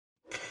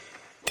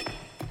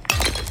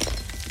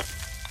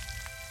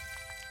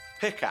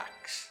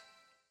Pickaxe.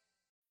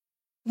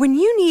 When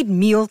you need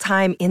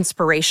mealtime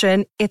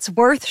inspiration, it's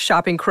worth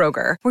shopping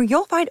Kroger, where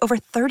you'll find over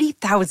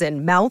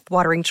 30,000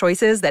 mouth-watering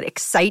choices that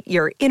excite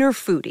your inner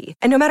foodie.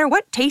 And no matter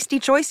what tasty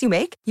choice you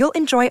make, you'll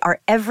enjoy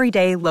our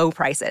everyday low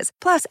prices,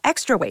 plus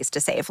extra ways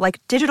to save, like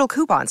digital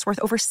coupons worth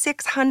over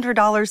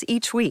 $600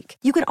 each week.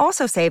 You can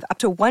also save up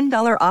to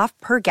 $1 off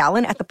per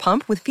gallon at the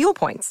pump with fuel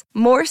points.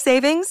 More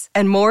savings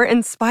and more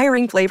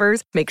inspiring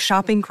flavors make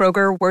shopping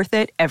Kroger worth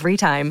it every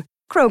time.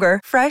 Kroger,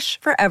 fresh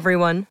for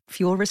everyone.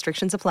 Fuel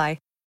restrictions apply.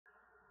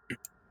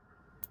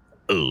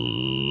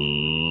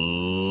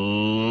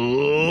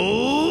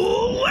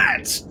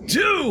 Let's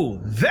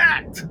do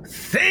that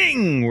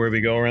thing where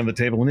we go around the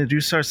table and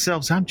introduce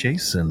ourselves. I'm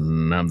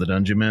Jason. I'm the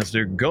Dungeon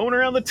Master going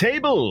around the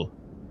table.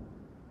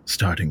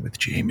 Starting with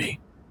Jamie.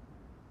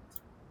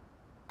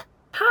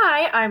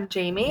 Hi, I'm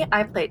Jamie.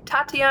 I played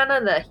Tatiana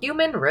the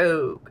Human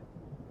Rogue.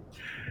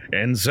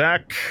 And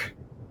Zach.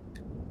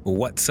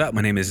 What's up?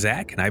 My name is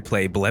Zach, and I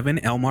play Blevin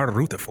Elmar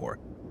Rutherford,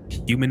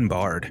 Human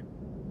Bard.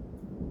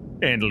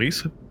 And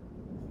Lisa.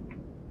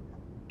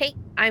 Hey,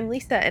 I'm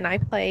Lisa, and I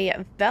play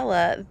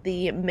Bella,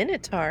 the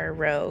Minotaur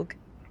Rogue.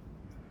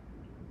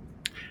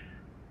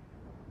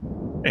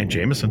 And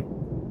Jameson.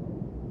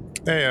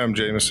 Hey, I'm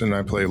Jameson.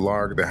 I play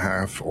Larg, the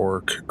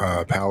half-orc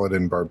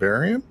paladin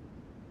barbarian.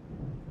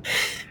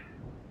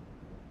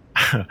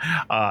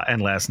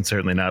 And last and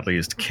certainly not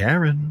least,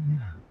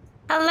 Karen.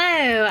 Hello,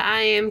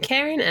 I am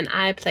Karen, and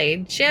I play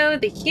Joe,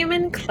 the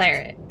Human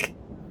Cleric.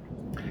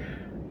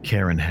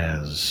 Karen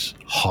has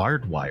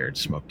hardwired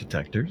smoke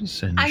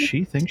detectors, and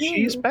she thinks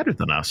she's better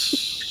than us.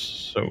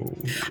 So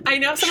I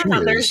know someone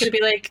out there is going to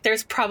be like,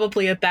 there's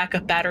probably a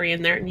backup battery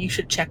in there, and you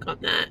should check on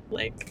that.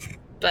 Like,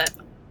 but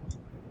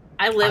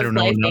I live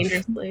life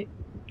dangerously.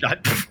 I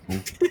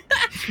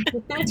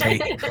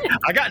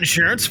got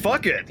insurance.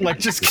 Fuck it. Like,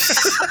 just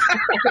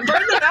burn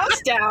the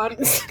house down.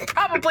 It's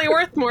probably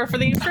worth more for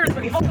the insurance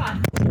money. Hold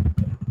on.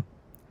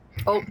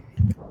 Oh,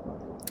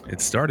 it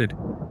started.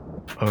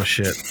 Oh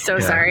shit! So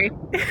sorry.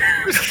 Did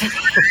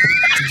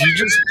you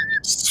just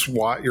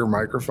swat your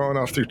microphone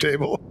off your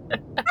table?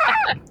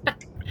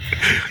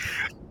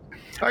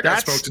 I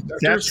got smoke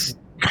detectors.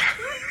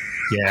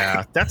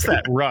 Yeah, that's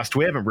that rust.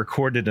 We haven't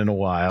recorded in a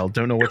while.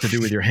 Don't know what to do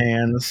with your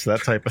hands.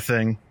 That type of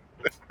thing.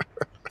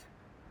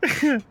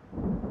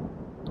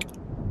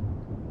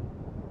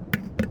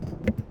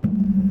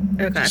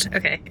 Oh god.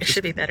 Okay, it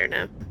should be better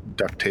now.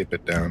 Duct tape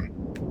it down.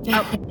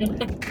 Oh,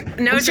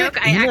 no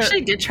joke. I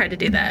actually did try to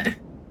do that.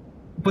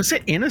 Was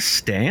it in a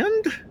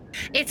stand?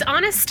 It's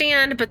on a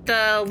stand, but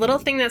the little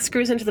thing that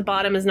screws into the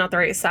bottom is not the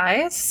right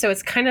size, so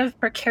it's kind of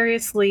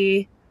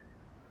precariously.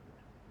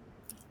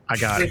 I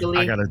got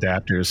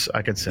adapters.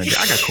 I could send you.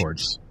 I got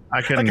cords.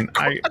 I got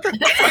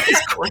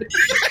cords.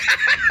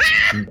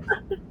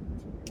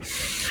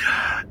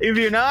 If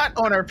you're not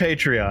on our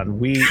Patreon,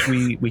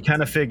 we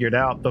kind of figured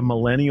out the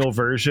millennial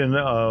version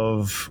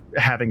of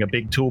having a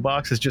big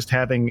toolbox is just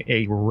having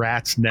a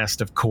rat's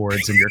nest of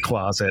cords in your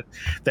closet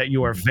that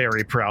you are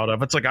very proud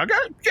of. It's like I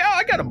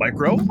got a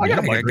micro. I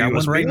got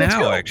one right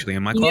now, actually,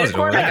 in my closet.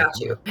 I got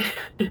you.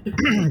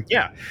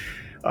 Yeah,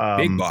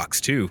 big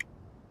box too.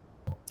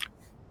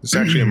 It's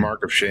actually a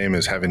mark of shame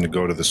is having to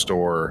go to the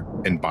store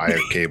and buy a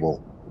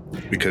cable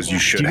because you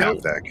should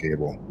have that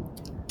cable.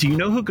 Do you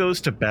know who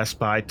goes to Best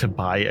Buy to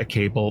buy a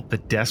cable? The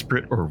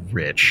desperate or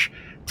rich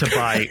to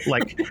buy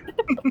like it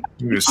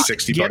was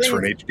 $60 for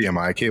an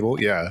HDMI cable.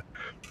 Yeah,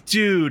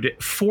 dude,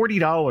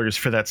 $40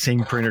 for that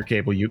same printer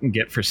cable you can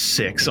get for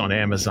 $6 on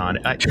Amazon.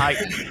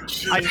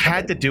 I've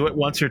had to do it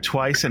once or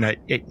twice, and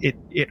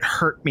it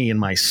hurt me in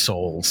my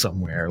soul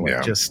somewhere.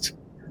 Like just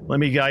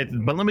let me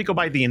go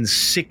buy the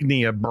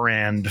Insignia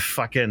brand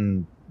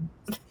fucking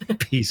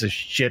piece of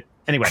shit.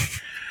 Anyway.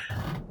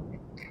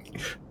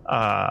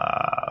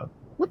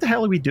 What the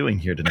hell are we doing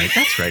here tonight?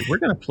 That's right. We're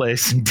going to play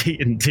some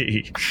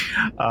D&D.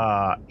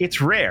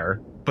 It's rare,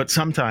 but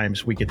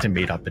sometimes we get to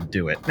meet up and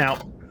do it. Now,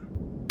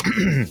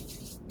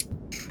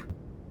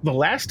 the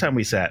last time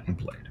we sat and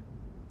played,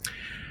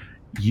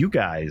 you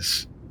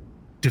guys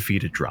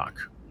defeated Drock.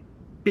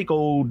 Big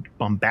old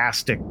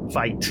bombastic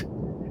fight.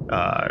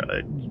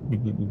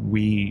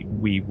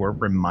 We were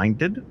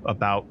reminded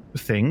about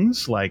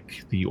things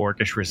like the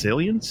Orcish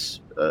resilience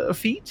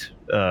feat.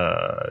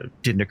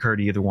 Didn't occur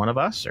to either one of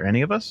us or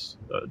any of us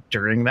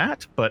during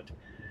that, but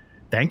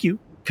thank you,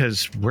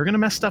 because we're going to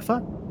mess stuff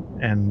up,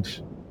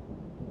 and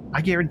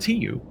I guarantee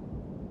you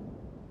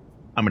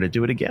I'm going to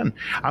do it again.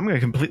 I'm going to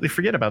completely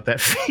forget about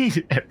that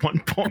feat at one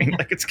point,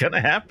 like it's going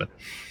to happen.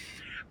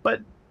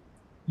 But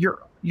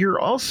you're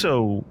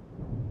also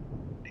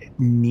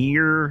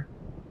near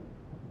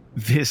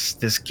this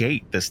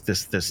gate,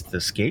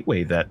 this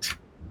gateway that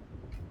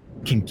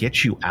can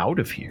get you out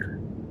of here.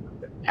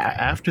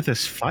 After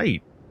this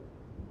fight,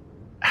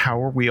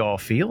 how are we all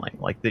feeling?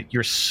 Like that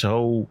you're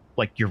so,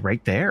 like you're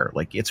right there,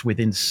 like it's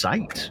within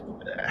sight.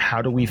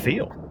 How do we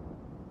feel?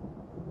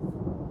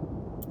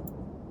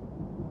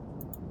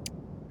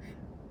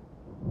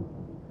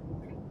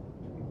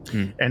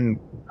 And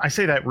I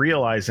say that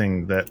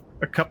realizing that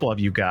a couple of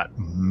you got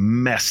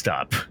messed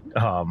up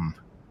Um,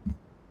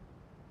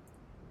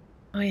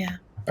 Oh yeah.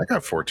 I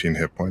got 14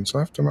 hit points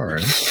left. I'm all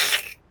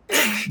right.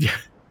 yeah.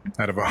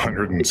 Out of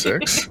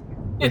 106.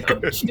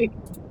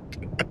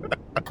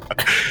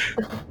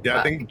 Yeah,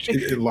 I think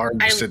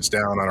Larg sits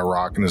down on a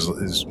rock and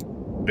is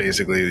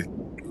basically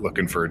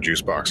looking for a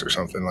juice box or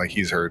something. Like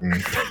he's hurting.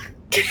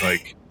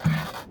 Like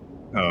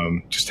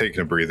just taking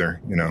a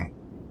breather,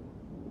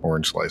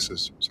 orange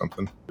slices,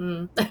 something.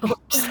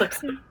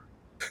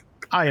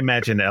 I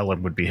imagine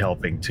Ellen would be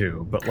helping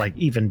too, but like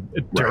even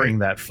during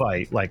that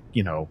fight, like,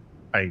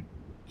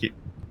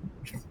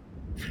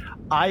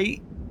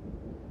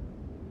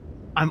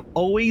 I'm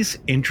always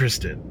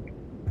interested.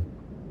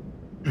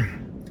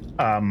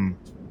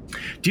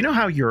 Do you know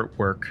how you're at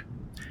work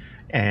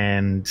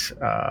and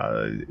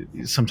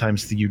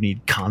sometimes you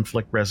need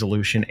conflict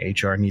resolution?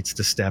 HR needs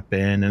to step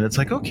in and it's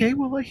like, okay,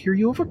 well, I hear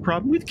you have a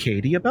problem with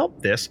Katie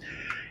about this.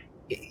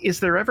 Is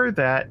there ever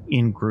that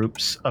in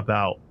groups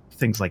about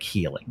things like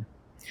healing?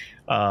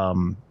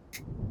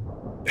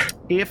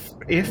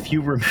 If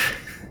you remember...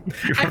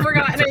 I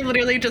forgot, and I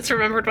literally just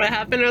remembered what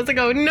happened. I was like,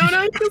 oh, no,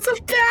 it's so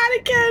bad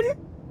again.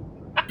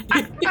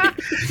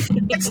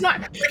 It's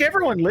not like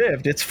everyone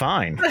lived. It's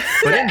fine.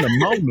 But in the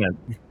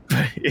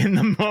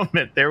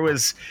moment, there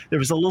was a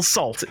little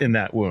salt in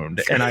that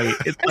wound, and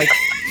it's like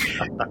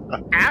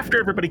after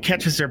everybody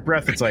catches their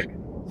breath, it's like,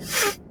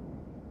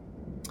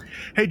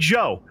 hey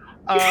Joe,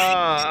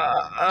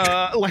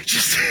 like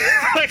just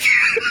like.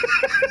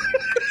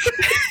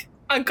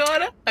 I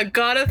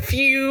got a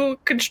few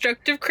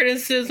constructive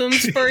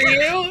criticisms for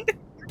you.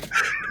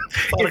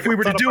 If we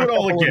were to do it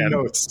all again.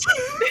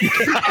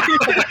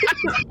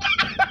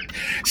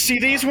 See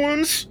these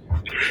wounds?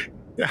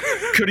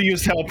 Could have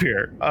used help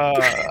here.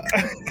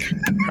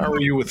 How are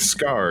you with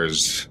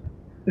scars?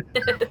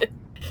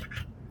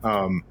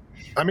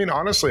 I mean,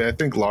 honestly, I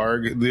think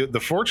Larg, the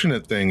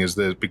fortunate thing is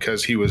that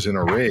because he was in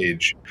a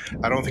rage,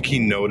 I don't think he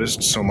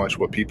noticed so much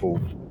what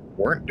people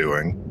weren't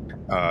doing,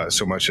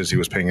 so much as he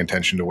was paying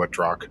attention to what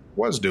Drock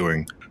was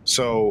doing.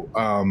 So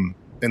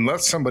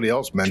unless somebody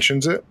else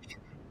mentions it,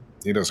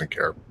 he doesn't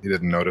care. He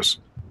didn't notice.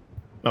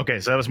 Okay,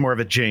 so that was more of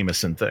a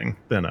Jameson thing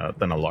than a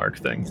Larg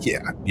thing. Yeah.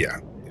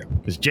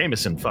 Because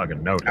Jameson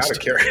fucking noticed. Out of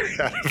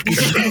character.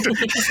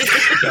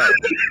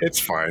 It's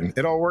fine.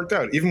 It all worked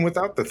out. Even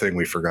without the thing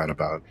we forgot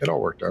about, it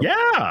all worked out.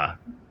 Yeah,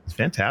 it's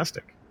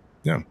fantastic.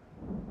 Yeah,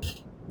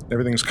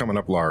 everything's coming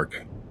up,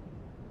 Larg.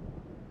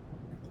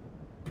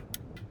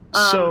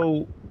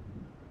 So,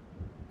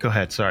 go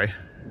ahead. Sorry.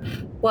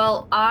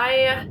 Well,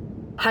 I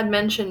had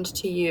mentioned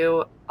to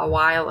you a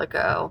while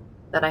ago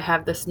that I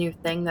have this new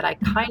thing that I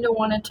kind of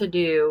wanted to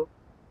do,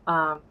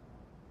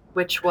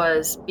 which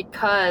was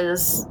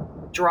because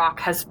Drock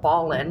has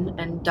fallen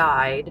and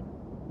died,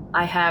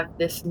 I have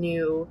this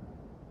new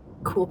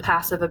cool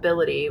passive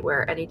ability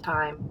where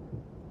anytime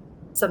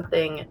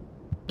something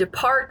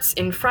departs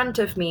in front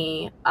of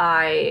me,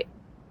 I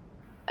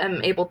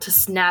am able to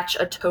snatch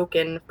a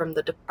token from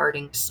the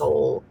departing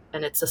soul,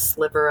 and it's a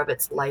sliver of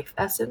its life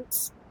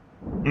essence.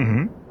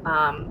 Mm-hmm.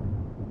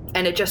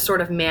 And it just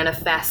sort of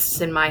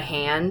manifests in my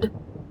hand.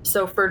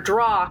 So for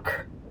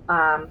Drock,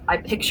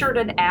 I pictured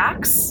an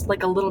axe,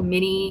 like a little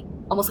mini,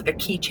 almost like a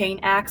keychain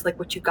axe, like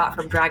what you got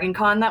from Dragon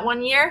Con that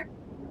one year.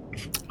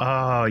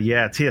 Oh,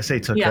 yeah.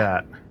 TSA took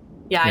that.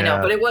 Yeah, I know,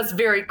 but it was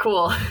very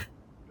cool.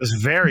 It was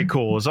very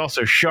cool. It was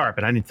also sharp,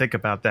 and I didn't think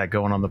about that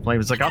going on the plane.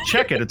 It's like, I'll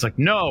check it. It's like,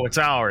 no, it's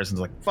ours. And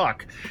it's like,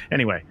 fuck.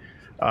 Anyway,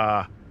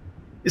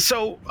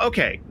 so,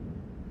 okay.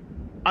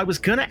 I was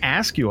going to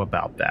ask you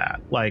about that.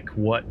 Like,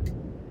 what,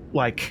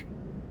 like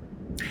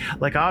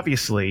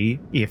obviously,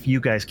 if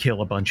you guys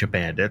kill a bunch of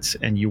bandits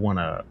and you want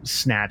to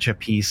snatch a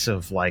piece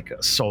of, like,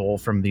 a soul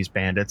from these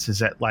bandits, is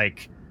that,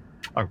 like,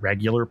 a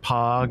regular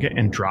pog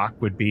and Drock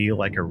would be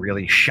like a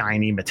really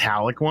shiny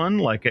metallic one?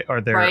 Like, are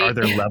there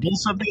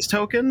levels of these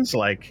tokens?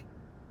 Like,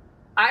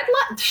 I'd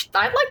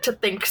like to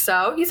think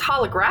so. He's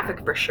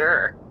holographic for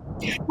sure.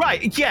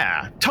 Right?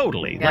 Yeah,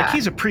 totally. Yeah. Like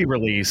he's a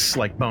pre-release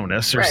like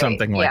bonus or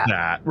something like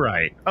that.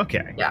 Right?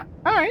 Okay. Yeah.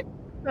 All right.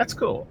 That's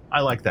cool.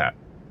 I like that.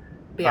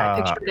 But yeah,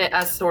 I pictured it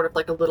as sort of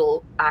like a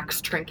little axe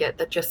trinket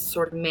that just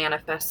sort of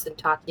manifests in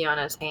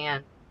Tatiana's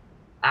hand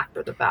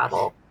after the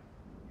battle.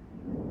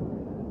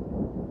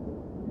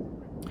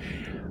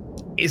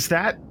 Is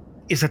that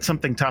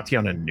something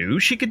Tatiana knew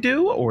she could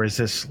do, or is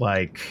this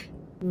like...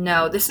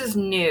 No, this is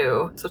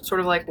new, so it's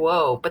sort of like,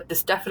 whoa, but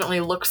this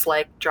definitely looks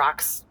like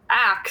Drock's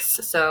axe,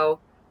 so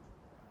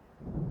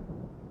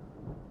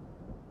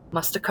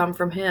must have come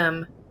from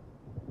him.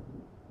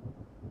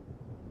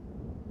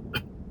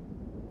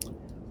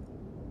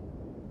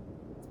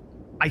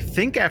 I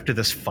think after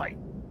this fight,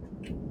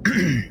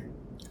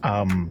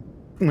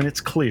 when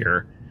it's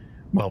clear,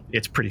 well,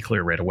 it's pretty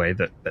clear right away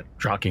that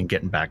Drock ain't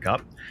getting back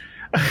up.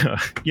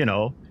 You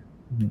know,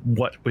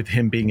 what with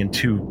him being in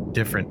two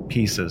different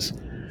pieces,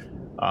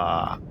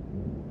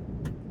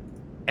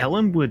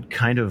 Ellen would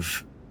kind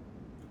of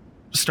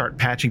start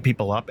patching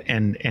people up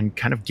and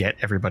kind of get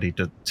everybody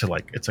to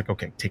like, it's like,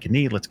 okay, take a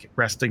knee, let's get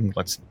resting,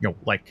 let's,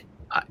 like,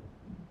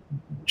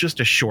 just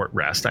a short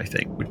rest, I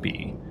think would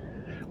be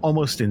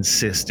almost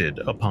insisted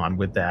upon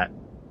with that.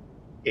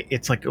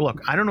 It's like,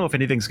 look, I don't know if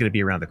anything's going to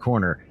be around the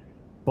corner,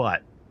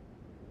 but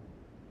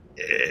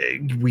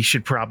we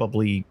should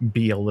probably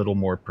be a little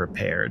more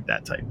prepared,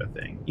 that type of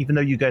thing. Even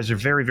though you guys are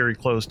very, very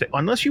close to,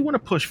 unless you want to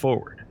push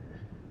forward.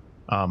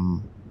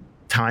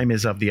 Time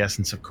is of the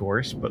essence, of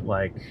course, but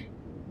like,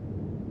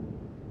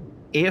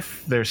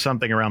 if there's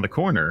something around the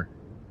corner,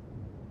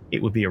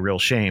 it would be a real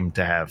shame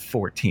to have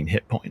 14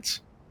 hit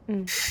points.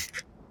 Is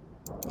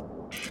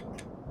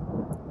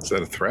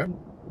that a threat?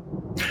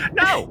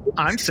 No,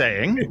 I'm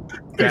saying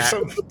that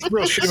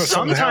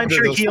sometimes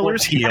your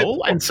healers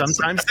heal and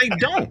sometimes they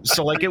don't.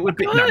 So like, it would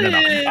be no.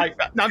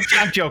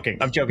 I'm joking.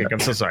 I'm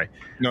so sorry.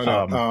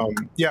 No.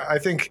 Yeah, I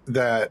think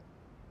that,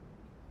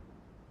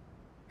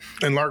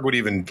 and Larg would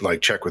even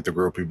like check with the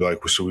group. He'd be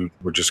like, so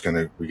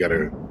we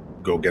gotta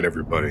go get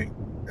everybody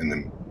and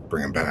then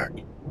bring him back.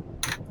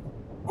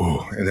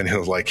 Ooh, and then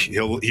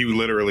he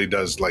literally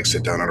does like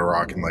sit down on a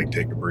rock and like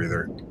take a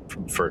breather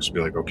first. Be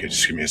like, okay,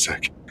 just give me a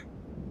sec,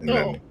 and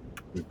then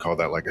we'd call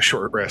that like a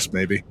short rest,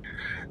 maybe.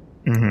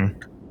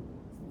 Mm-hmm.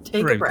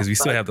 Right, because we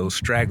still have those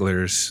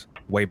stragglers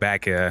way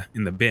back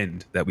in the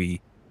bend that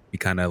we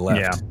kind of left.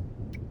 Yeah.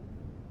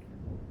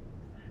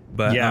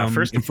 But yeah,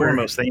 first and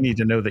foremost, they need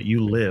to know that you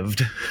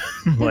lived.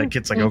 Like,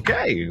 it's like,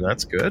 okay,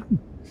 that's good.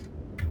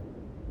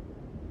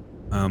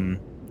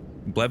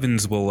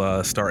 Blevins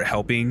will start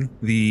helping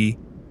the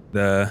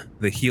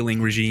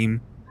healing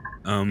regime.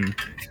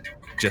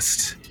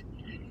 Just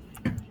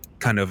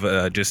kind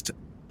of just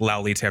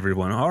loudly to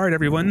everyone. All right,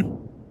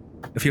 everyone,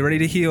 if you're ready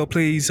to heal,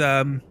 please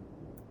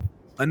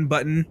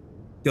unbutton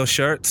your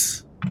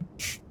shirts,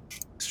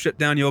 strip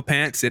down your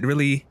pants. It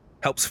really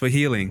helps for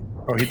healing.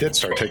 Oh, he did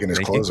start taking his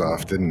clothes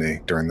off, didn't he,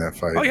 during that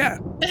fight? Oh yeah.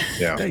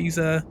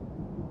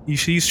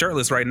 He's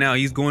shirtless right now.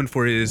 He's going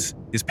for his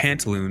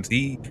pantaloons.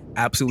 He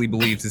absolutely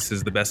believes this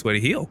is the best way to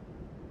heal.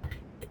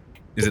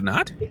 Is it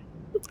not?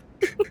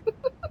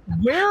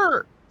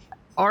 Where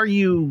are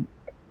you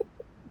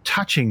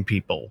touching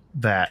people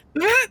that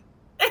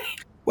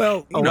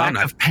well, a lack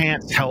of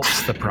pants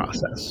helps the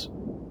process?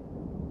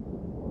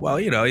 Well,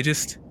 it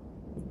just,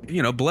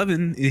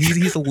 Blevin,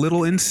 he's a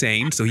little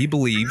insane, so he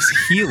believes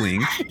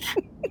healing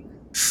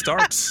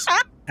starts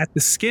at the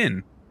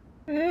skin.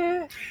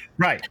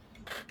 Right.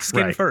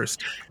 Skin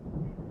first.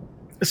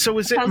 So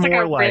is it sounds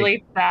more like a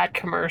really bad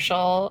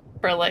commercial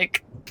for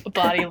like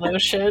body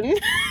lotion?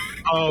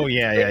 Oh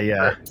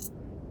yeah.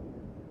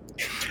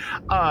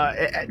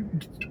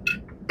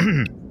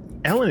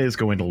 Ellen is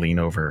going to lean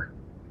over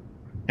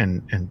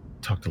and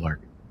talk to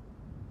Lark.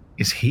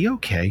 Is he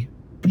okay?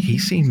 He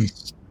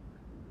seems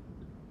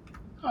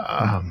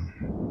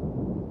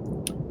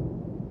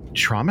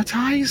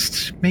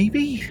traumatized,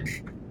 maybe?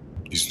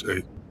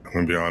 I'm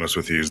going to be honest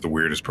with you, he's the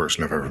weirdest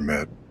person I've ever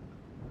met.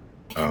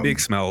 Big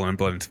smile on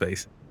Blevin's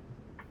face.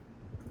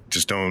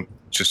 Just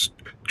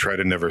try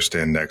to never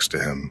stand next to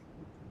him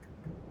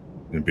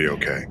and be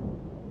okay.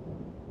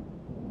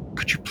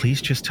 Could you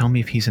please just tell me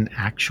if he's an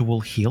actual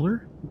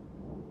healer?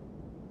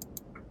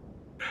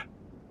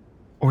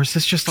 Or is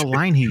this just a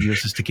line he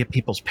uses to get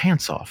people's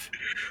pants off?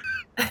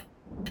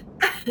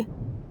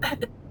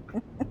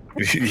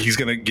 He's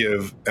going to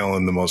give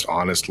Ellen the most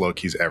honest look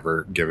he's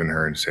ever given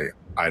her and say,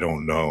 I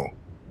don't know.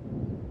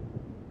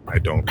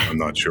 I'm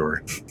not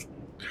sure.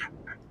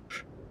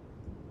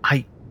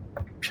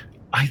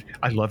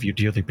 I love you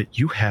dearly, but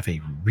you have a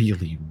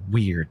really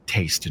weird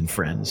taste in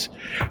friends.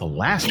 The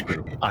last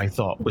group I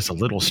thought was a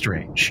little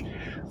strange.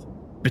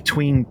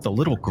 Between the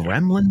little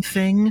gremlin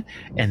thing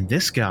and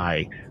this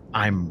guy,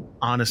 I'm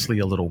honestly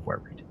a little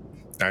worried.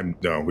 I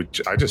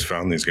just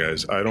found these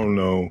guys. I don't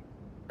know.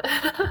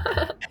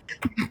 I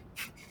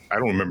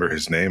don't remember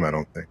his name, I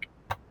don't think.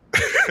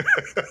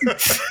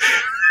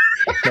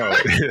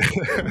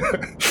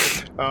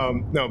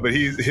 No, but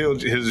he'll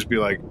just be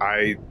like,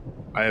 I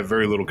have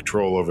very little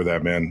control over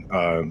that man,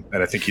 and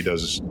I think he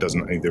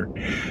doesn't either.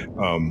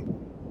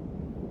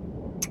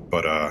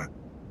 But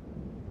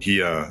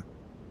he's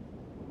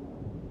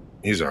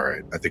all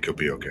right. I think he'll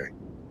be okay.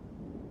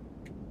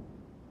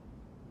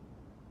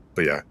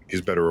 But yeah,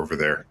 he's better over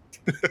there.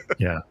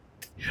 Yeah.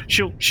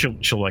 She'll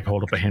like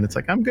hold up a hand. It's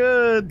like, I'm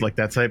good, like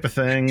that type of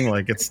thing.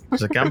 Like it's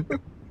like I'm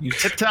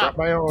tip top,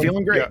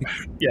 feeling great.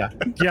 Yeah.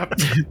 Yep.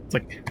 It's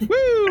like,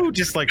 woo,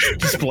 just like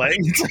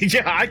displaying. It's like,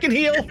 yeah, I can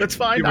heal. That's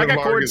fine. Even I got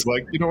Mark cords. is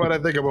like, you know what? I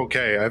think I'm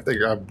okay. I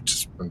think I'm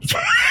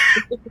fine.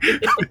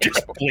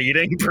 Just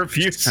bleeding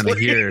profusely. Kind of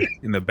here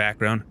in the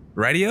background.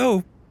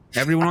 Radio,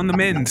 everyone on the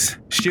men's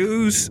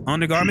shoes,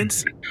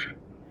 undergarments,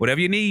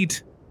 whatever you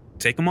need,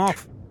 take them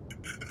off.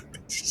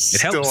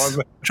 It helps.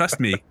 Trust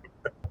me.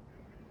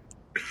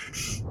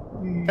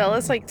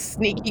 Bella's like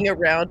sneaking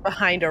around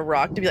behind a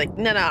rock to be like,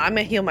 no, I'm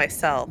gonna heal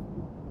myself.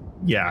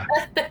 Yeah,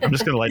 I'm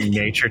just gonna let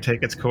nature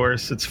take its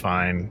course. It's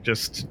fine.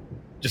 Just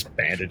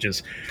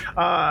bandages.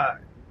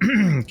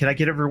 Can I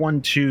get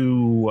everyone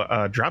to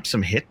drop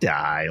some hit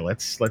die?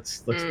 Let's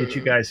get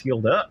you guys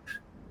healed up.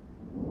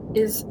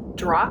 Is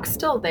Drock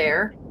still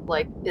there?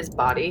 Like his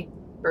body,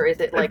 or is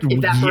it like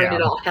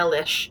evaporated all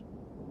hellish?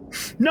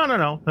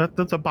 No.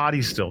 The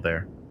body's still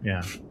there.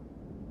 Yeah.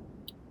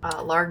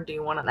 Larg, do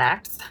you want an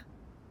axe?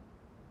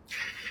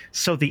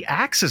 So the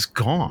axe is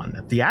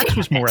gone. The axe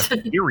was more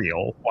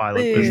ethereal while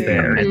it was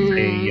there.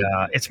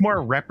 It's more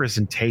a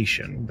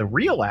representation. The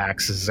real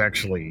axe is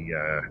actually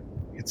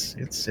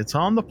it's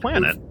on the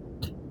planet.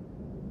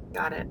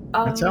 Got it.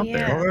 It's out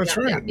there. Oh, that's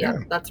right. Yeah,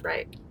 that's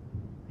right.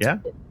 Yeah.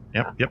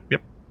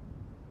 Yep.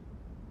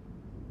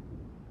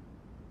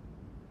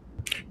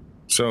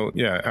 So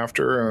yeah,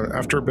 after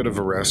a bit of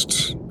a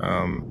rest,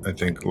 I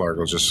think Larg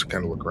will just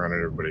kind of look around at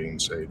everybody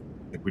and say,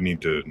 I think we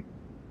need to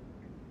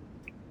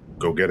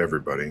go get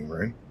everybody,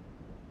 right?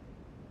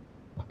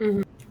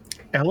 Mm-hmm.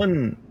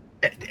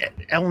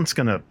 Ellen's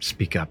gonna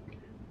speak up.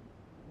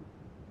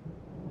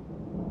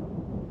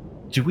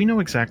 Do we know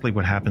exactly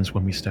what happens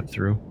when we step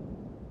through?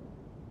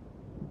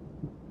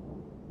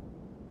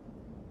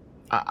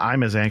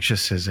 I'm as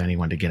anxious as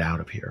anyone to get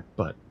out of here,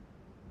 but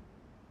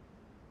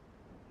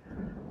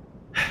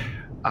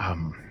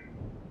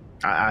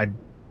I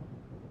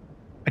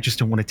just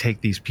don't want to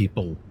take these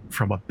people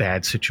from a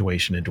bad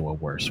situation into a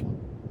worse one.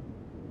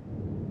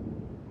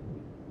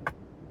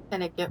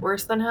 Can it get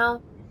worse than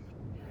hell?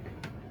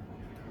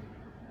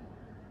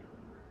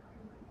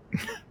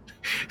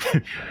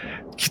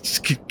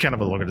 Just kind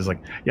of a look at it,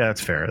 like, yeah,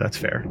 that's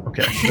fair.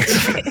 Okay.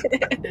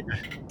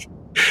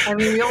 I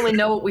mean, we only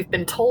know what we've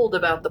been told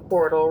about the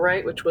portal,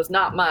 right? Which was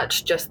not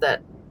much, just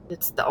that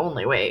it's the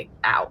only way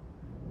out.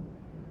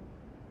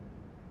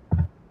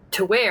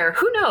 To where?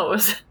 Who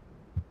knows?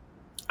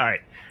 All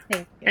right.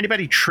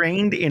 Anybody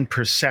trained in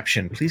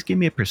perception, please give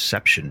me a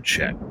perception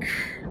check.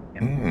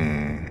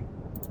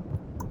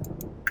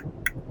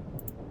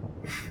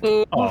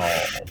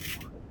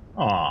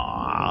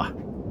 Aw.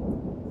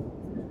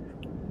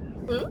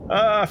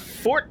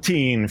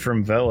 14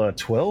 from Vela,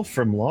 12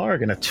 from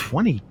Larg, and a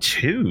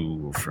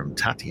 22 from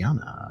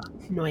Tatiana.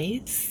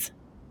 Nice.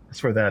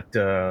 That's where that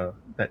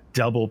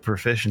double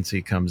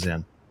proficiency comes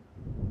in.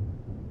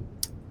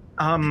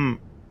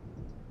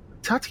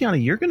 Tatiana,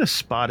 you're gonna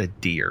spot a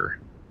deer.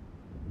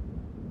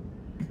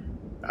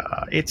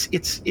 It's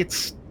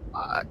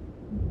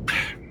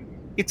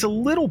a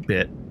little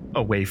bit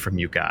away from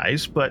you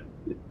guys, but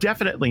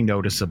definitely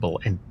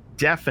noticeable and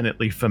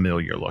definitely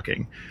familiar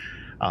looking.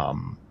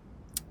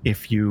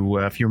 If you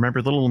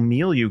remember the little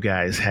meal you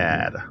guys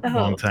had a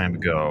long time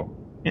ago,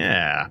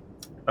 yeah,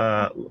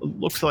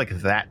 looks like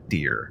that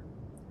deer,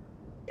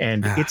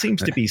 and it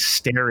seems to be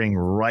staring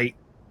right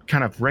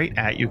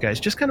at you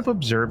guys, just kind of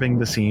observing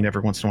the scene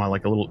every once in a while,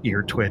 like a little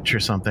ear twitch or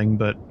something.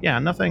 But yeah,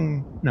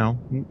 nothing. No,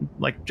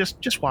 like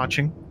just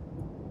watching.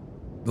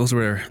 Those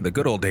were the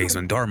good old days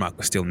when Darmok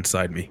was still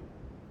inside me.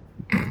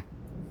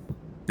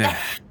 Yeah.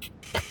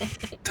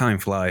 Time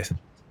flies.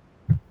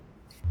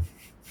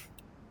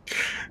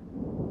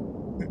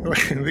 I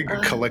think a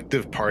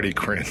collective party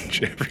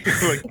cringe.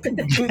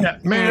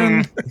 Like,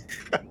 man.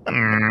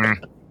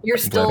 You're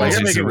still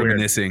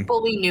reminiscing.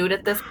 fully nude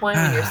at this point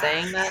when you're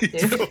saying that,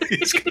 too.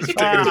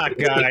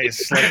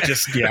 Guys, like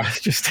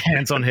just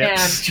hands on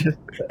hips. Yeah,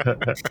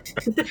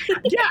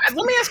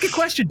 let me ask you a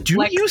question.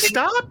 Do you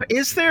stop?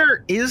 Is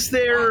there?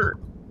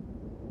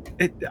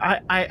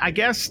 I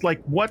guess,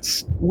 like,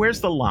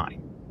 where's the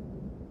line?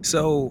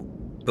 So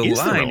the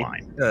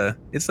line,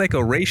 it's like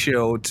a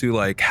ratio to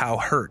like how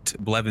hurt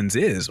Blevins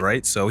is,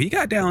 right? So he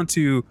got down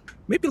to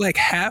maybe like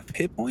half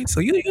hit points.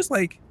 So you just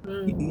like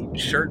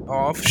shirt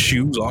off,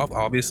 shoes off,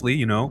 obviously,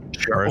 you know.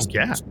 Sure.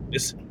 Yeah.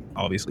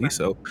 Obviously.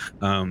 So,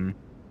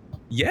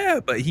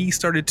 yeah, but he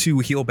started to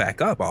heal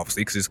back up,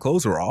 obviously, because his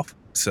clothes were off.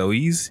 So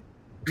he's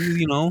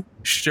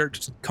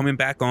shirt coming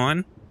back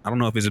on. I don't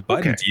know if his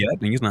buttons yet,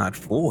 and he's not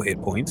full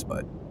hit points,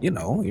 but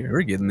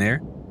we're getting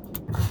there.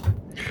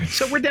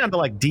 So we're down to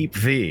like deep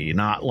V,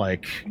 not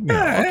like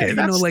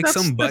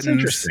some buttons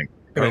interesting.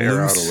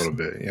 Air out a little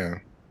bit, yeah.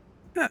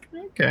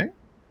 Okay.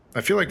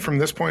 I feel like from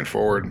this point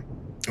forward,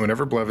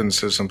 whenever Blevins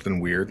says something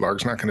weird,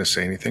 Larg's not going to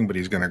say anything, but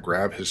he's going to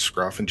grab his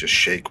scruff and just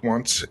shake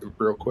once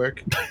real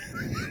quick.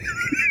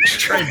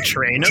 Try and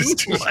train him?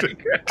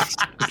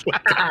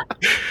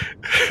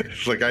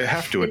 Like, I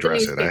have to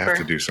address it. I have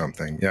to do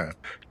something. Yeah.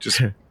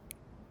 Just...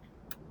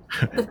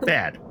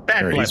 Bad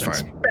He's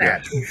fine.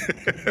 Bad.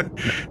 Yeah.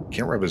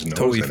 Can't rub his nose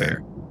totally in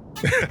fair.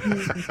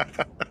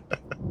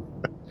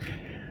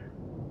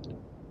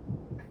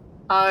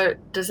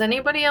 Does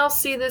anybody else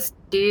see this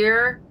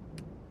deer?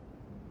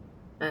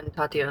 And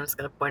Tatiana's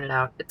gonna point it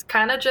out. It's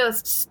kind of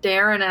just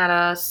staring at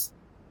us.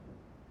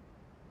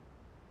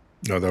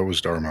 No, that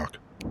was Darmok.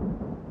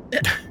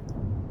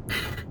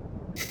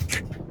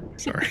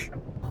 Sorry.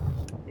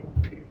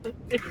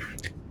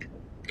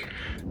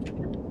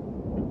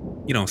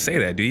 You don't say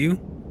that, do you?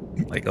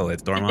 Like, oh,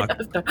 it's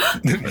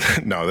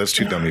Darmok? No, that's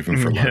too dumb even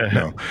for Larg.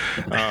 No.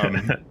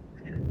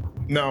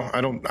 No,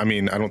 I don't. I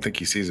mean, I don't think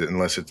he sees it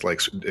unless it's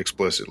like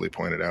explicitly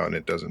pointed out and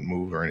it doesn't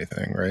move or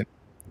anything, right?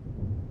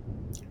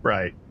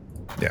 Right.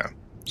 Yeah.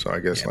 So I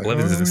guess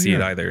Blevins doesn't see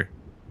it either.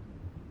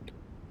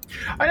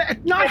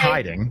 Not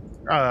hiding.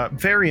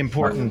 Very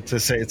important to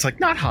say. It's like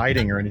not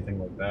hiding or anything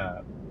like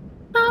that.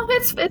 No,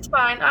 it's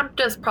fine. I'm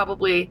just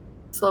probably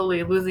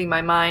slowly losing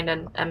my mind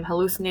and am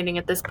hallucinating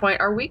at this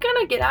point. Are we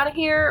gonna get out of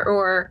here,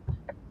 or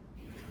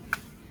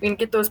we gonna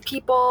get those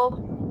people?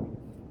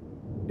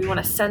 Do we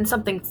want to send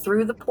something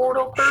through the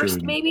portal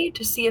first, maybe,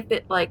 to see if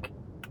it, like,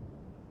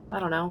 I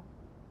don't know.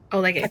 Oh,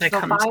 like if it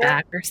comes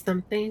back or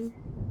something.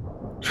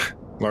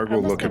 Larg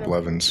will look at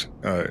Blevins.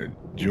 Do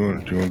you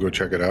want to go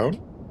check it out?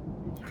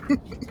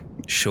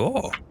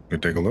 Sure. You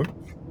take a look.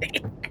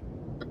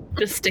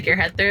 Just stick your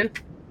head through.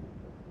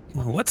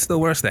 Well, what's the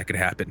worst that could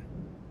happen?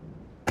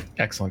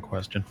 Excellent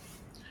question.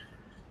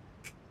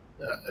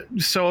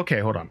 So, okay,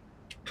 hold on.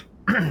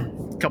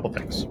 Couple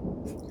things.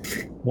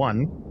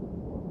 One,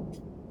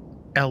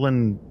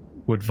 Ellen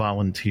would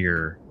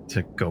volunteer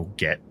to go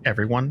get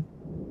everyone.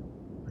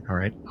 All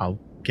right, I'll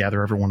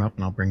gather everyone up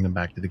and I'll bring them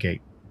back to the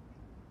gate.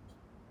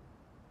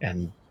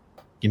 And,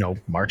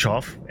 march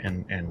off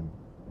and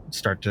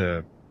start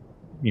to,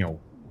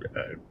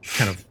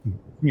 kind of,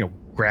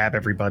 grab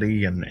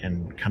everybody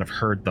and kind of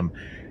herd them.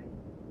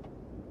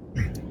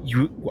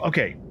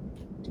 Okay,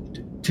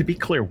 to be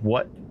clear,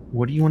 what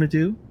do you want to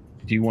do?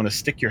 Do you want to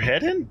stick your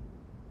head in?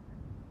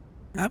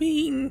 I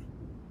mean,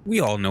 we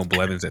all know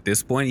Blevins at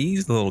this point.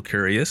 He's a little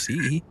curious.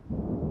 He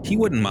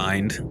wouldn't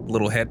mind a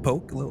little head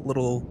poke, a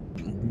little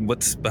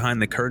what's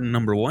behind the curtain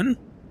number one.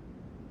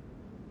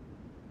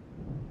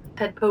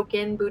 Head poke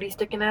in, booty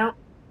sticking out.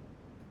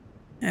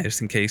 Yeah,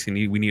 just in case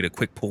we need a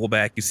quick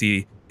pullback. You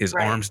see his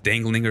arms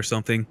dangling or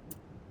something.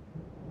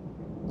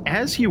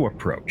 As you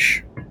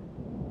approach,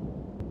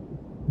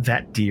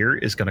 that deer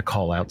is going to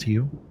call out to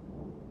you.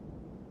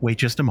 Wait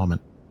just a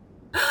moment.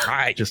 All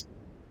right. Just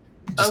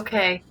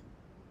okay.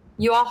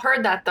 You all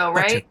heard that, though,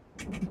 right?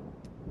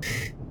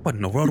 What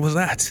in the world was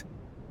that?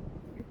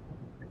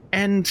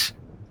 And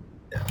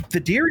the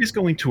deer is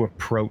going to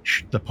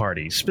approach the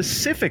party,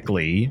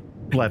 specifically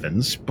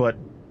Blevins, but,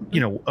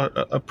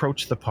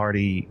 approach the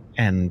party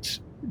and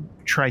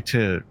try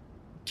to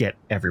get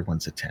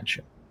everyone's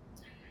attention.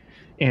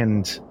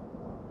 And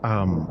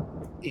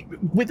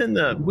within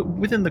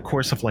the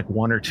course of like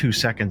 1 or 2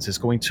 seconds is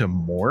going to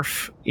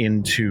morph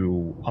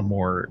into a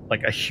more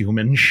like a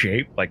human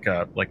shape, like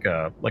a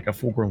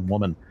full-grown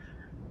woman.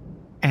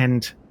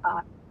 And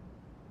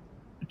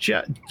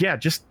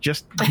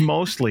just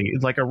mostly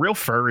like a real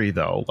furry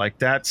though. Like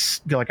that's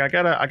like I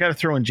gotta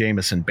throw in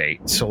Jameson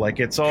bait. So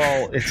like it's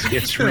real.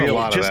 A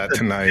lot of that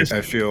tonight.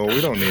 I feel we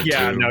don't need to.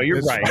 Yeah, no,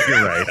 you're right.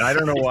 You're right. I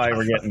don't know why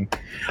we're getting.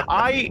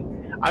 I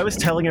was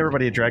telling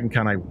everybody at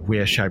DragonCon I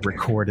wish I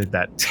recorded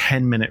that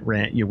 10-minute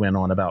rant you went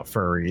on about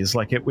furries.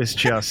 Like it was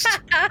just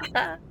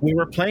we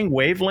were playing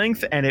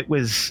Wavelength and it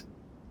was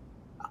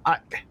my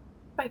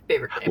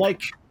favorite game.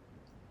 Like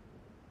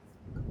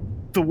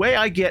the way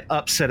I get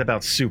upset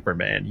about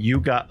Superman, you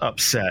got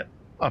upset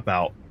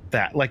about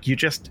that. Like you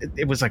just,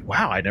 it was like,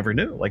 wow, I never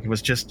knew. Like it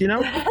was just, you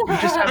just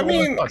had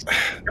thoughts.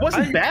 It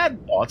wasn't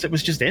bad thoughts. It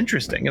was just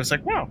interesting. It was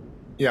like, wow.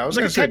 Yeah, I was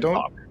going to say,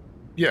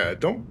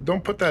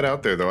 don't put that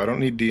out there though. I don't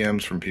need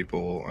DMs from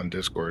people on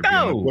Discord.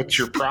 No. Like, what's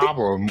your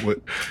problem with?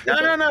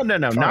 No,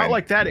 not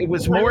like that. It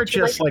was more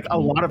just like a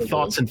lot of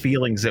thoughts and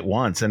feelings at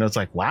once. And it was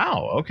like,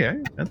 wow,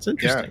 okay, that's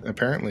interesting. Yeah,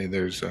 apparently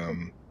there's,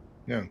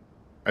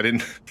 I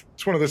didn't.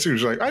 It's one of those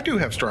things like I do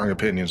have strong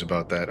opinions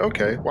about that.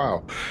 Okay,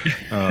 wow.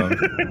 I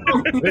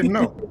didn't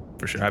know.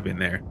 For sure, I've been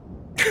there.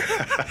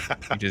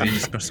 you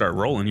just start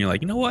rolling. You're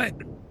like, you know what?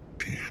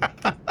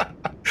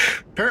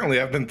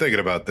 Apparently, I've been thinking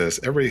about this.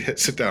 Everybody,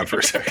 sit down for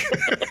a second.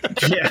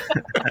 Yeah.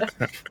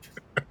 A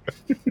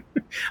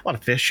lot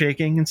of fist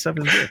shaking and stuff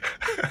is good.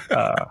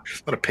 A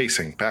lot of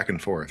pacing back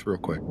and forth, real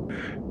quick.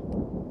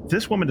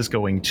 This woman is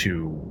going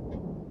to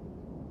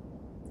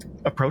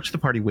approach the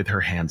party with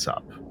her hands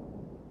up.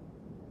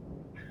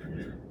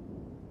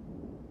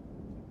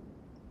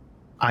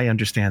 I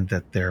understand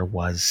that there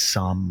was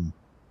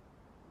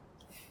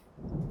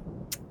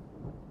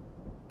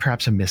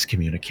perhaps a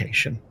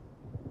miscommunication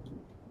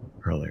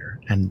earlier,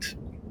 and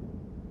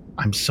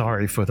I'm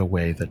sorry for the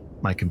way that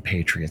my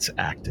compatriots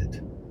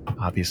acted.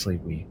 Obviously,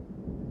 we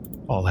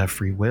all have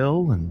free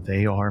will, and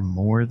they are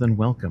more than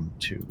welcome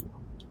to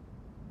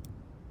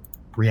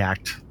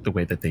react the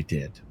way that they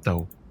did,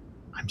 though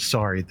I'm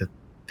sorry that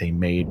they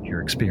made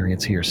your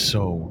experience here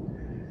so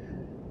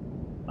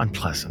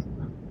unpleasant.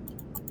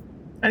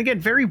 And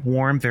again, very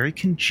warm, very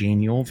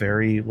congenial,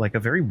 very like a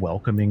very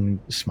welcoming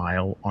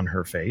smile on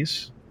her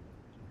face.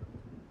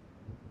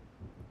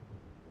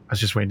 I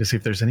was just waiting to see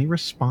if there's any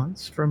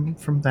response from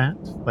that.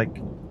 Like,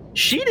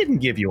 she didn't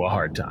give you a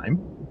hard time,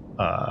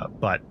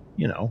 but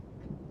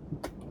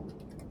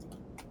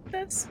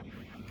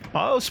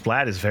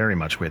Splat is very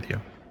much with you.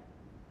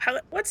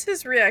 What's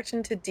his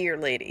reaction to Dear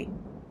Lady?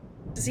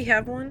 Does he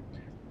have one?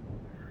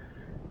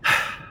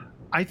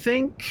 I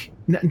think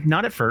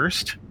not at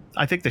first.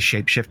 I think the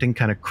shape-shifting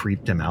kind of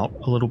creeped him out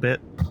a little bit.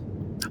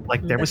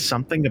 Like there was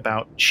something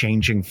about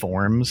changing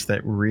forms that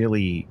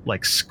really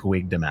like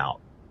squigged him out.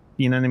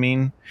 You know what I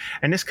mean?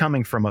 And this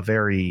coming from a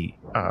very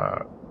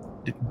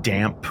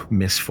damp,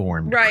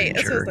 misformed right.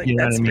 creature. So it's like, you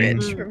know that's what I mean?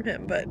 rich from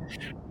him, but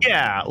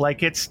Yeah,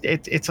 like it's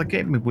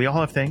like we all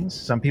have things.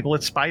 Some people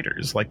it's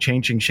spiders, like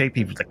changing shape.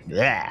 People like,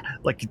 yeah,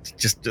 like it's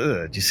just.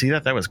 Do you see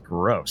that? That was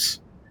gross.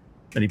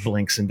 And he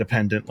blinks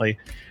independently.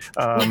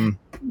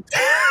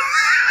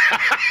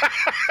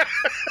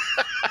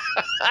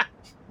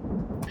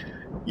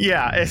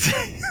 Yeah, it's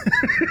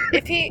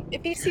if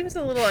he seems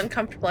a little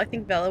uncomfortable, I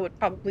think Bella would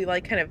probably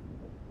like kind of,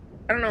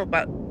 I don't know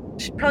about,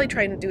 she'd probably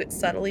try and do it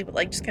subtly, but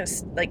like just kind of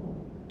like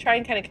try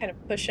and kind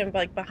of push him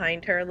like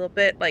behind her a little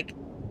bit, like,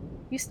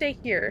 you stay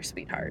here,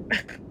 sweetheart.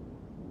 Just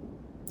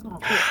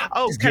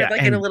kind of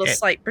like in a little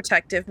slight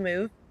protective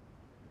move.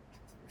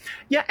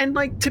 Yeah, and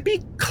like, to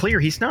be clear,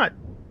 he's not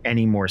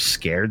any more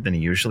scared than he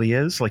usually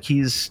is. Like,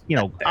 he's,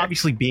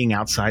 obviously being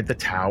outside the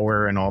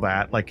tower and all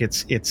that, like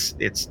it's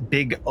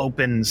big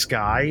open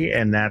sky,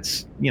 and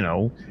that's,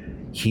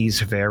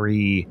 he's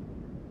very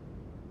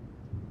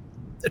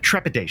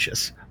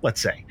trepidatious, let's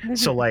say.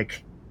 So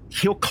like,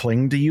 he'll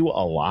cling to you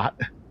a lot.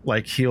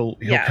 Like he'll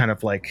kind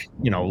of like,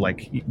 like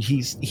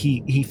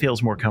he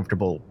feels more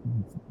comfortable,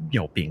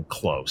 being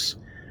close.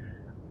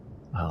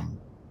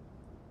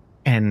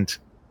 And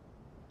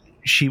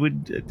she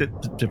would,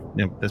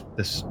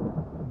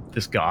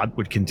 this god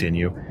would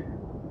continue.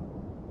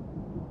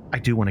 I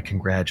do want to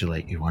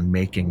congratulate you on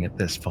making it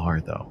this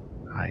far, though.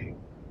 I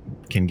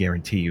can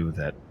guarantee you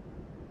that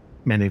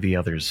many of the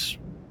others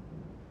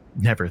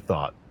never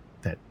thought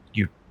that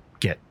you'd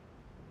get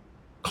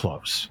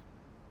close.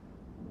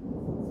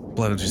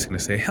 Blood was just going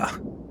to say,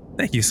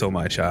 thank you so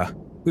much.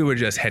 We were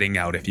just heading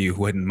out, if you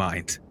wouldn't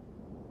mind.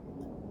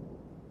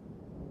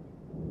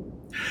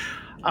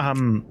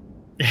 And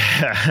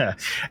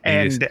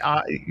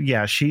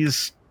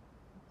she's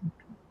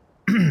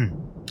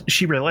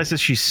she realizes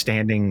she's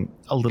standing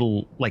a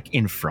little like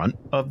in front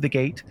of the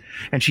gate,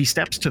 and she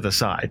steps to the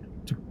side.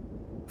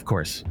 Of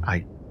course,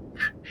 I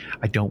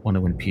don't want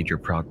to impede your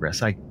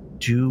progress. I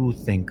do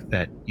think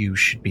that you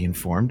should be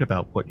informed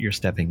about what you're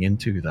stepping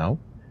into, though.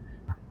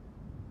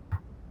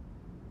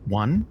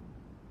 One,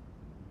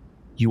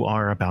 you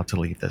are about to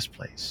leave this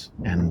place,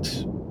 and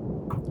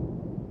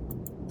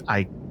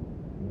I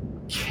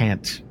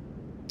can't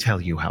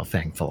tell you how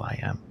thankful I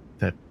am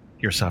that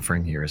your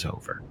suffering here is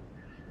over.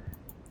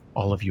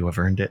 All of you have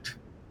earned it,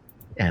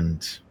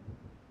 and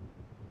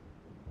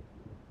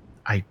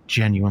I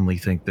genuinely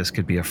think this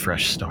could be a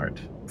fresh start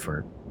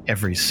for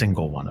every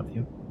single one of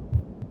you.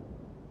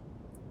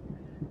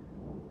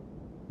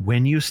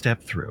 When you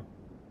step through,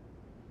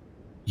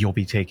 you'll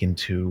be taken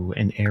to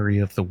an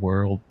area of the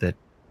world that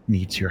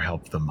needs your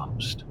help the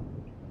most.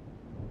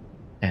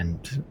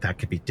 And that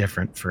could be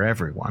different for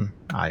everyone.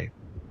 I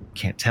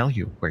can't tell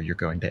you where you're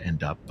going to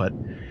end up, but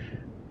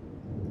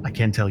I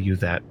can tell you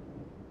that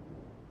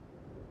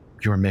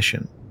your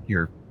mission,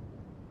 your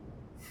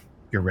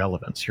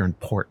relevance, your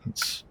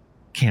importance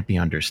can't be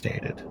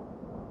understated.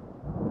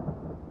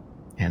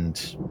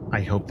 And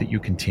I hope that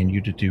you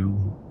continue to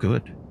do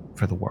good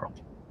for the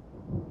world.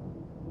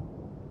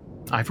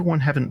 I, for one,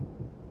 haven't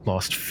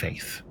lost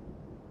faith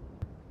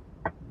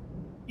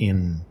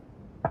in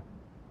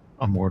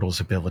a mortal's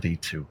ability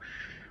to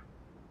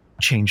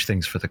change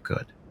things for the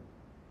good.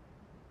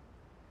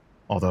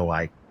 Although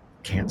I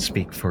can't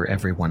speak for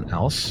everyone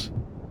else,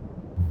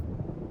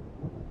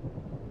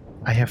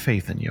 I have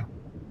faith in you.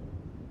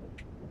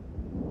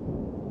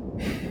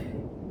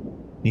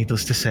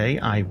 Needless to say,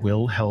 I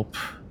will help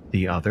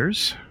the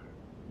others,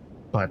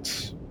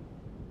 but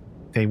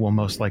they will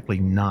most likely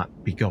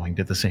not be going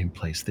to the same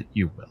place that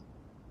you will.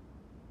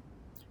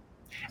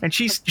 And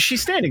she's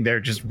standing there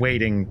just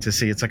waiting to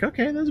see. It's like,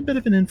 okay, there's a bit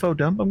of an info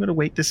dump. I'm going to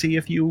wait to see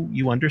if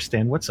you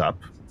understand what's up.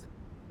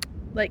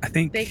 Like, I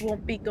think they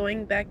won't be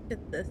going back to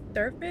the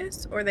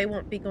surface, or they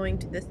won't be going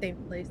to the same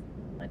place,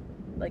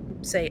 like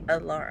say,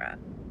 Alara.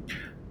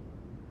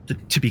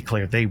 To be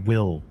clear, they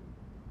will.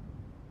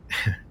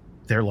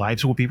 Their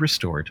lives will be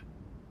restored,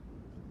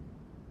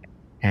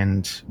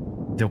 and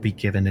they'll be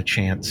given a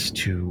chance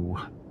to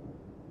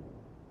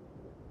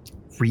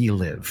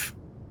relive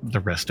the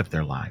rest of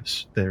their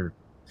lives. Their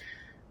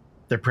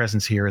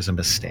presence here is a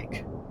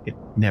mistake. It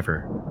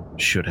never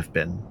should have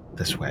been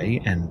this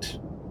way, and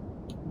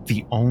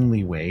the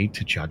only way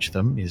to judge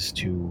them is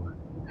to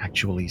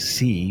actually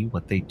see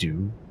what they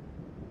do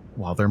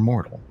while they're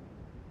mortal.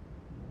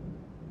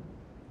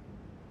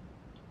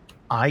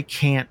 I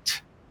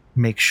can't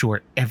make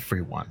sure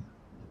everyone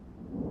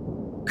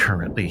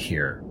currently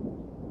here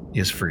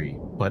is free,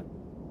 but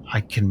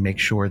I can make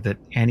sure that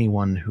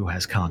anyone who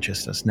has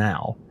consciousness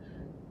now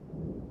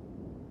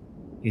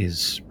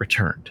is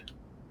returned.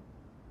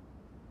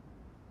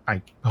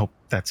 I hope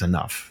that's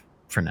enough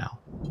for now.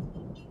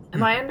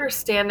 Am I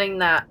understanding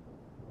that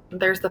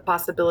there's the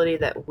possibility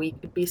that we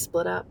could be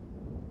split up?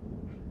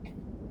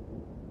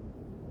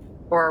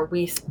 Or are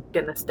we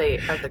going to stay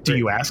as a group? Do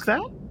you ask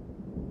that?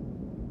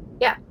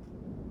 Yeah.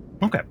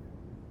 Okay.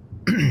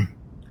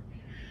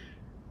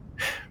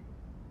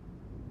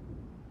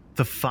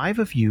 The five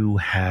of you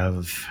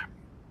have,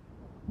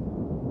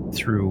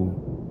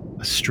 through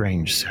a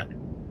strange set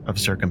of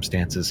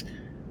circumstances,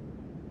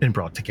 been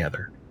brought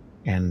together,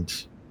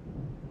 and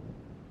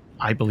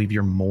I believe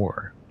you're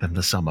more than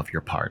the sum of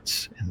your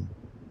parts, and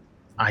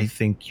I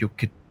think you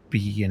could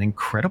be an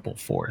incredible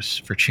force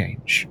for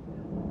change.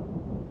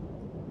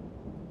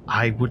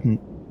 I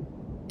wouldn't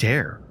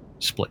dare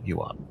split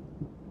you up.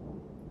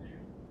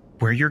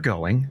 Where you're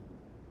going,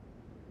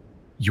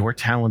 your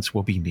talents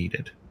will be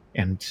needed,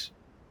 and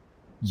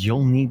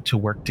you'll need to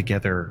work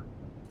together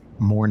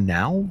more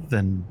now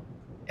than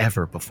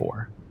ever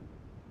before.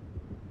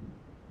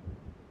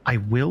 I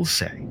will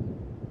say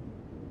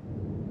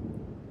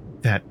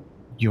that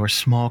your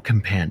small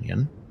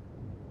companion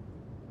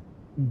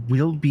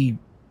will be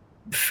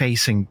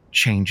facing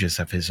changes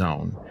of his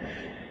own.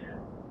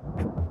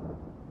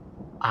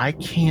 I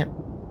can't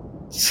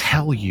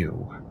tell you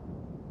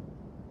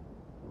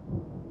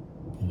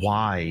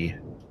why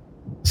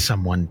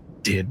someone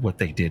did what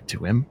they did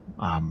to him,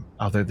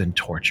 other than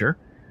torture.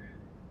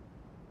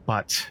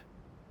 But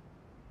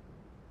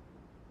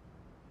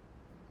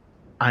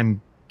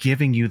I'm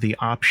giving you the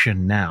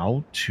option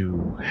now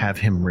to have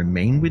him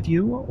remain with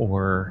you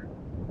or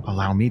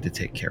allow me to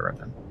take care of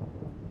him.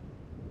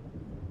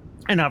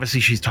 And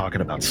obviously she's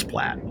talking about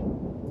Splat.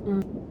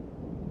 Well,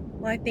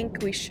 I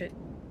think we should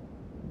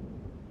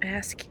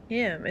ask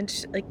him.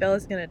 And like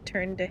Bella's gonna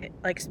turn to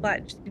like Splat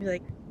and just be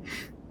like,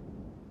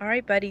 all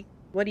right, buddy,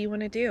 what do you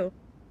want to do?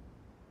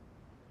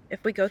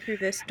 If we go through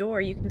this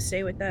door, you can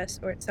stay with us,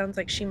 or it sounds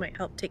like she might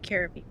help take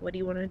care of you. What do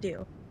you want to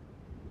do?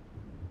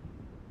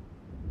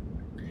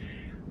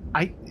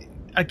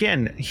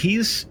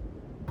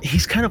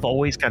 He's kind of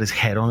always got his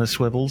head on a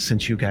swivel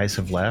since you guys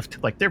have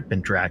left. Like, there've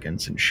been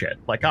dragons and shit.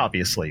 Like,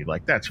 obviously,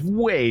 like, that's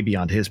way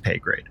beyond his pay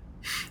grade.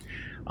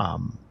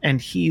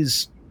 And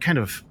he's kind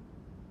of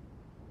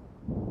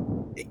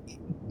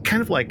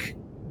like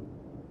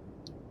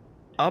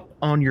up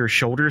on your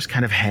shoulders,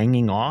 kind of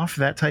hanging off,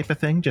 that type of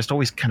thing. Just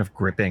always kind of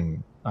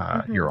gripping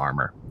your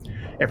armor.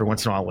 Every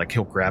once in a while, like,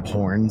 he'll grab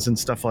horns and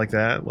stuff like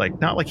that. Like,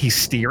 not like he's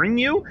steering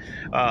you,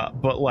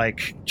 but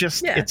like,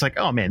 just, It's like,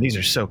 oh man, these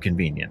are so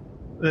convenient.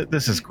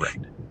 This is great.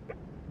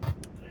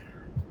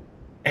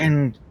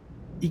 And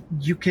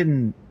you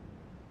can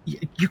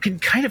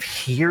kind of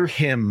hear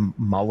him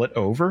mull it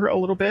over a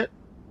little bit.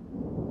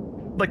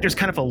 Like, there's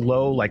kind of a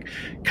low, like,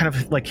 kind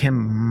of like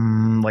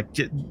him, like,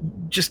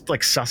 just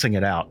like sussing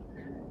it out.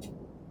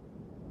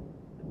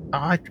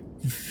 I'd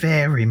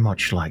very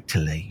much like to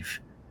leave.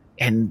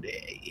 And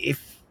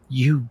if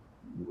you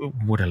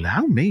would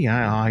allow me,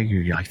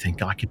 I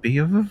think I could be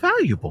a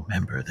valuable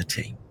member of the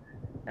team.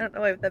 I don't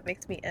know why that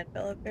makes me and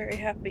Bella very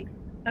happy.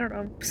 I don't know.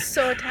 I'm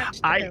so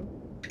attached to him.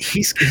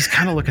 He's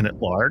kind of looking at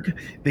Larg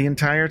the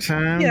entire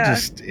time. Yeah.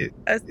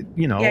 I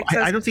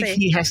don't think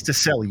he has to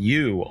sell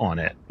you on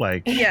it.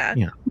 Like, yeah.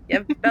 Yeah,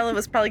 Bella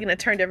was probably going to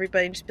turn to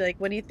everybody and just be like,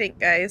 what do you think,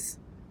 guys?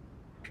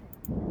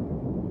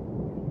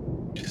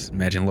 Just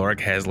imagine Larg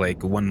has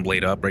like one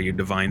blade up, right? Your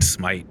divine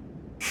smite.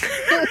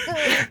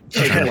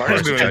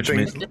 Larg's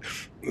doing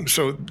things.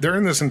 So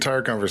during this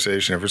entire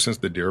conversation, ever since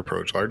the deer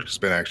approach, Larg has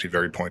been actually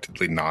very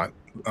pointedly not,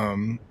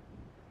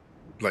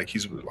 like,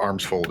 he's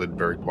arms folded,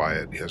 very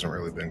quiet. He hasn't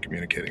really been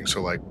communicating.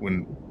 So like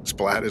when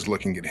Splat is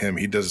looking at him,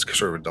 he does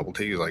sort of a double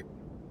take. He's like,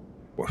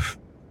 "What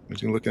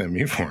is he looking at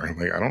me for?" I'm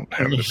like, I don't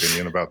have an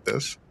opinion about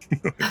this.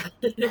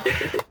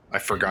 I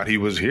forgot he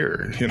was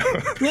here. You know,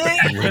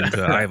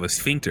 I have a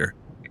sphincter.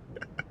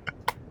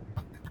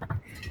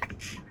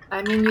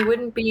 I mean, you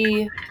wouldn't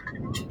be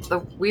the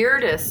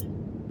weirdest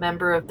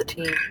member of the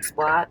team,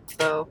 Splat,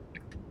 so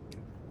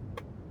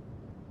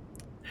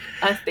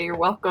I say you're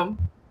welcome.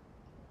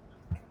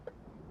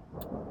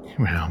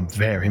 Well, I'm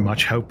very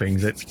much hoping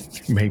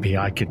that maybe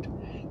I could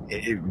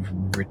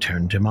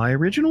return to my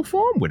original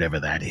form, whatever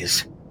that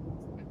is.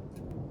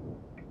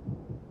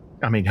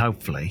 I mean,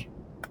 hopefully.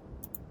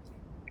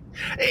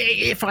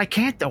 If I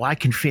can't, though, I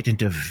can fit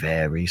into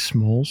very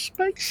small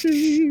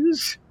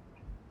spaces.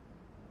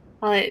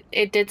 Well,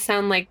 it did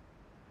sound like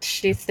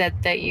she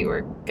said that you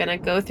were gonna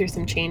go through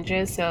some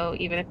changes, so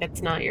even if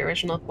it's not your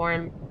original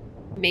form,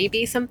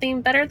 maybe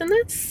something better than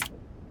this?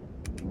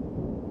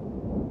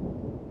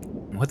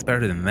 What's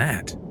better than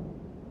that?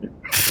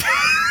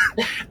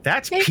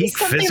 That's peak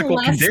physical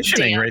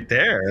conditioning right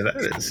there. That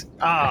is.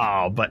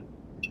 Oh, but.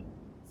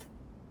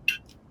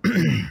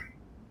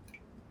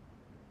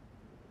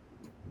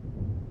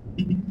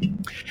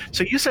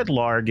 So you said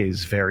Larg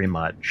is very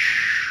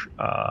much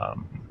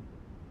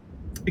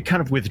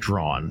kind of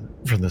withdrawn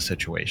from the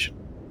situation.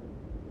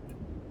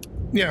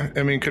 Yeah,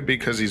 I mean, could be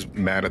because he's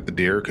mad at the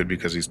deer, could be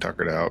because he's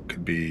tuckered out,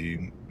 could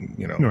be,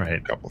 right.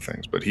 A couple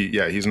things. But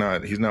he's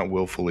not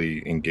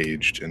willfully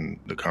engaged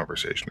in the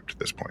conversation up to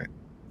this point.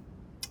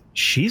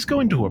 She's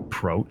going to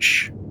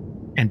approach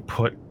and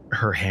put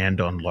her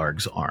hand on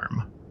Larg's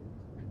arm.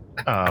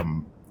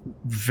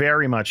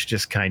 Very much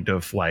just kind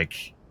of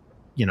like,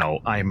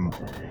 I'm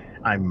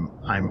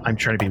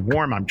trying to be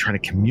warm. I'm trying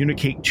to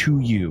communicate to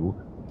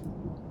you.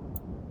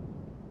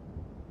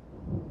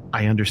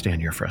 I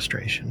understand your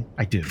frustration.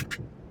 I do.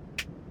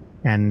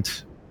 And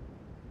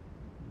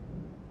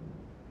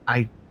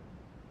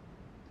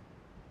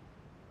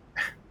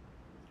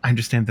I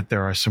understand that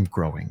there are some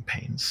growing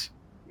pains.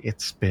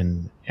 It's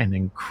been an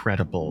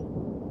incredible,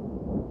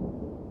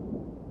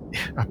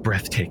 a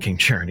breathtaking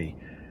journey,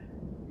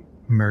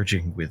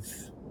 merging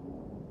with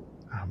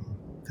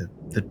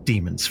the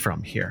demons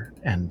from here,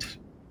 and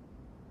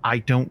I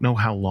don't know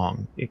how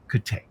long it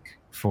could take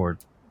for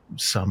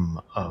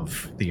some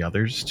of the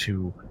others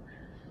to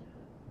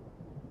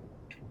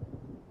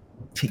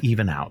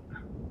even out.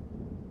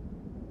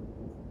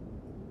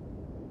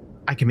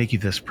 I can make you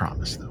this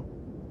promise, though.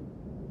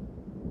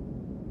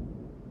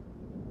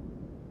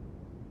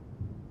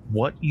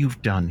 What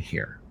you've done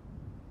here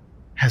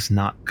has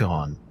not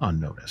gone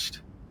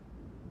unnoticed.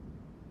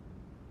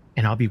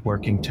 And I'll be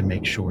working to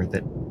make sure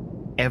that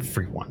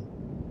everyone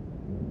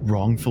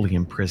wrongfully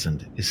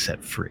imprisoned is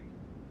set free.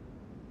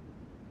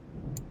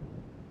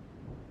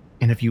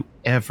 And if you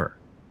ever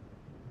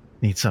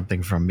need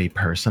something from me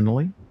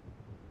personally,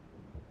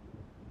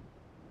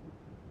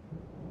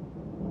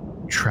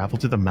 travel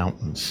to the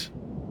mountains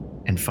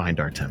and find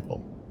our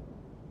temple.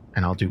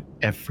 And I'll do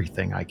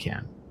everything I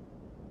can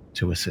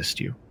to assist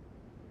you.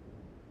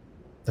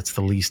 That's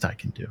the least I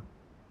can do.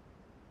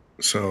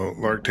 So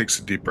Lark takes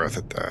a deep breath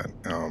at that.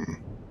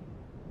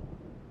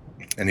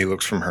 And he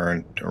looks from her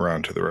and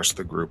around to the rest of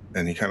the group,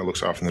 and he kind of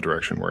looks off in the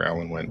direction where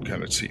Alan went,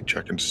 kind of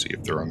checking to see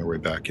if they're on their way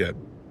back yet.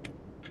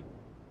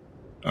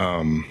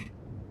 And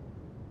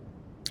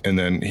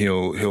then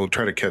he'll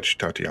try to catch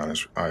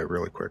Tatiana's eye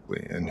really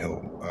quickly, and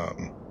he'll,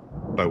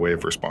 by way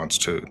of response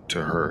to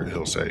her,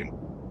 he'll say,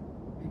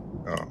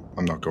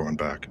 "I'm not going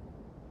back.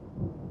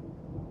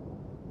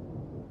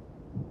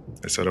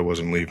 I said I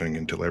wasn't leaving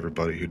until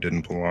everybody who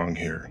didn't belong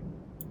here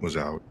was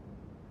out,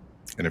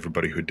 and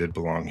everybody who did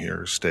belong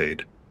here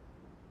stayed.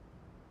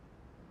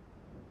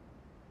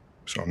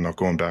 So I'm not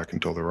going back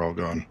until they're all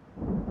gone."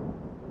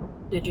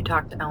 Did you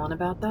talk to Ellen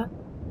about that?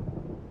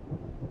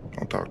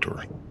 I'll talk to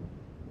her.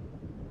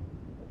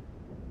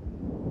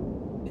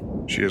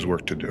 She has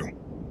work to do,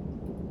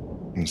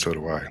 and so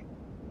do I.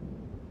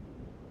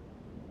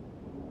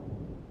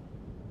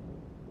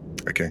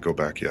 I can't go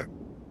back yet.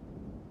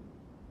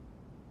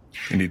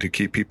 You need to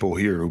keep people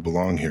here who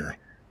belong here.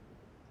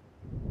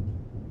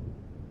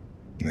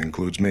 And that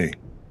includes me.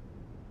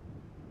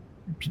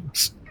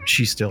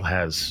 She still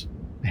has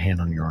a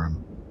hand on your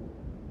arm.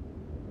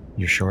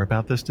 You sure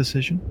about this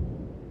decision?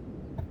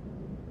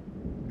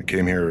 I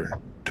came here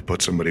to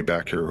put somebody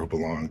back here who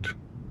belonged.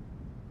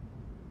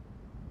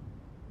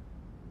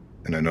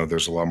 And I know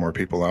there's a lot more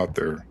people out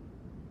there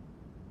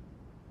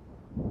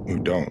who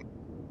don't.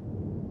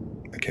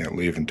 I can't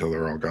leave until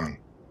they're all gone.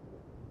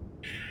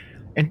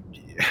 And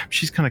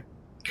she's kind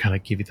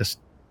of give you this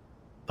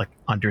like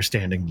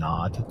understanding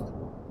nod.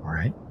 All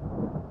right.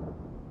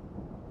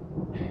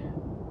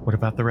 What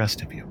about the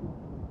rest of you?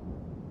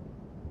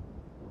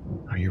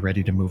 Are you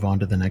ready to move on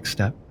to the next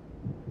step?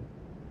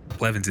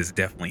 Blevins is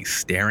definitely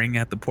staring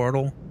at the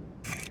portal.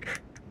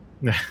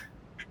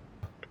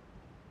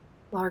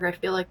 Larg, I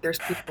feel like there's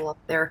people up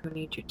there who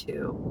need you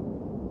too.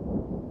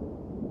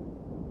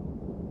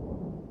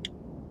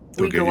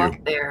 They'll We get go you.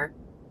 up there.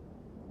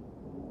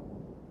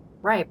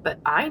 Right, but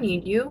I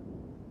need you.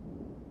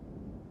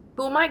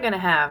 Who am I gonna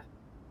have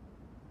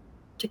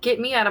to get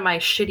me out of my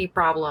shitty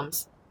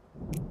problems?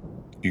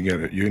 You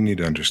get it. You need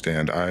to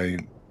understand. I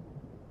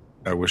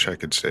wish I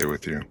could stay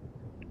with you,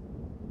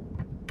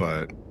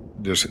 but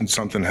there's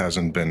something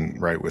hasn't been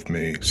right with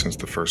me since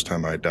the first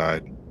time I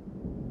died.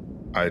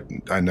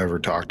 I never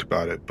talked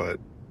about it, but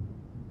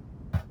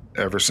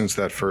ever since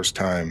that first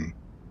time,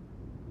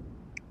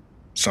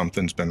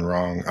 something's been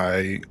wrong.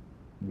 I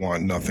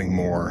want nothing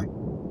more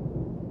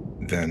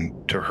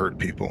than to hurt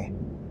people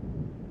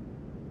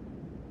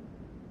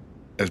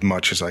as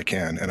much as I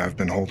can, and I've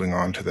been holding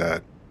on to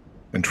that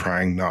and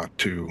trying not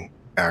to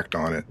act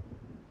on it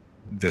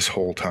this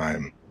whole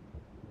time.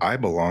 I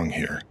belong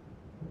here.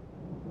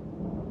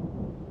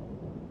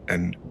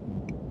 And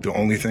the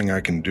only thing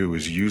I can do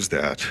is use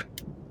that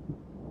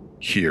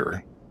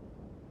here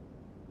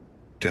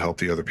to help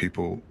the other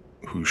people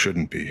who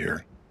shouldn't be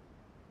here.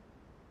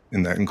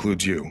 And that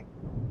includes you.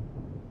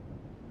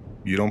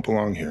 You don't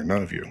belong here,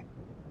 none of you.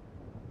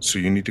 So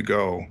you need to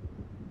go,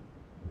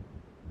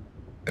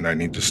 and I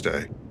need to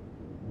stay.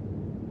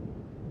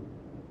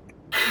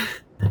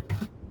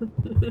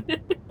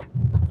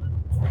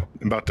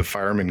 I'm about to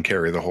fireman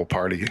carry the whole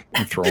party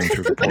and throw them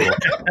through the portal.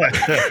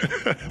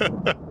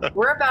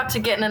 We're about to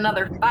get in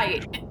another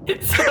fight.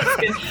 So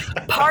it's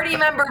good. Party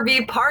member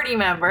v. party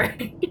member.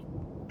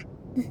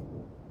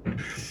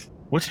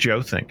 What's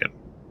Joe thinking?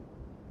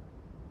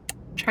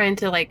 Trying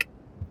to like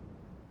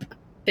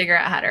figure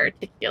out how to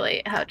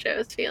articulate how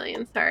Joe's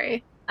feeling.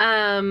 Sorry.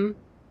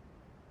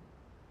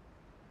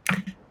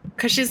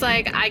 Because she's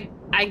like, I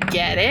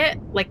get it.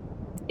 Like,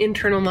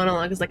 internal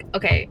monologue is like,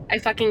 okay, I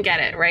fucking get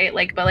it, right?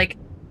 Like, but like,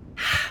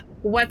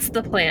 what's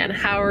the plan?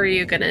 How are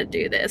you gonna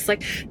do this?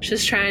 Like,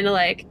 she's trying to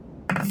like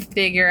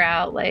figure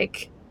out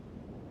like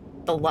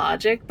the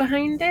logic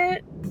behind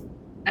it.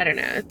 I don't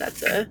know if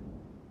that's a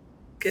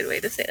good way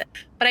to say that,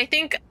 but I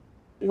think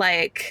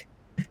like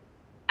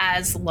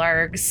as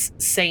Larg's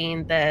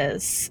saying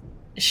this,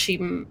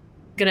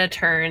 gonna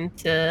turn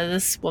to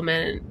this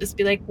woman and just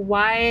be like,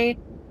 why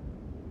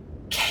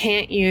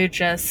can't you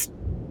just,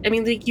 I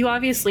mean, like, you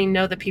obviously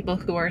know the people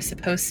who are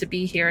supposed to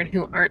be here and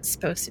who aren't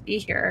supposed to be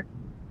here.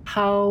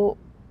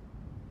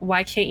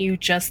 Why can't you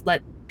just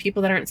let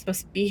people that aren't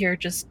supposed to be here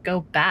just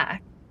go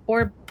back,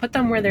 or put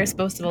them where they're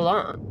supposed to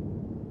belong?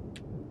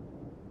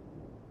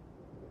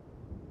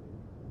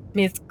 I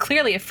mean, it's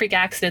clearly a freak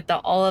accident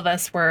that all of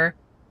us were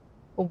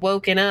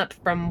woken up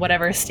from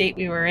whatever state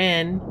we were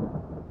in.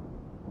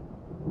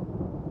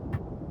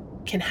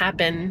 Can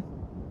happen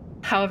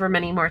however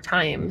many more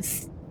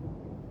times.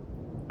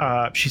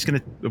 She's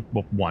gonna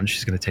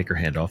take her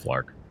hand off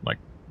Lark, like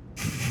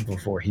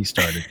before he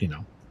started.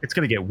 It's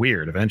gonna get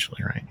weird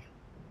eventually, right?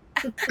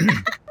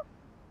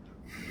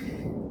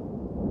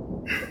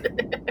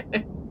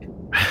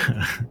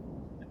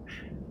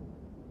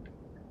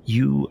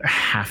 You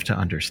have to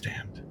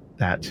understand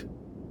that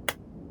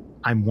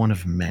I'm one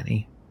of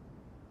many,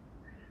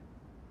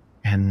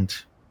 and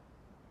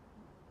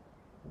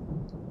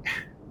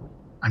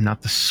I'm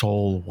not the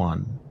sole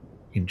one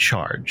in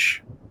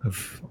charge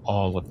of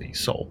all of these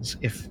souls.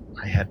 If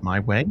I had my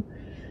way,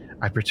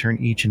 I'd return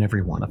each and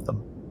every one of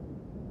them.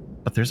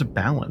 But there's a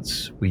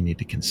balance we need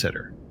to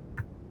consider.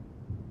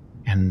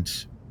 And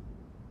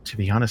to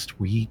be honest,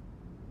 we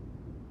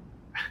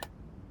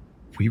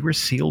were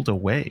sealed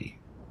away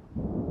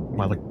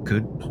while a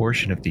good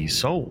portion of these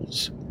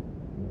souls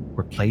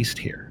were placed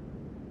here.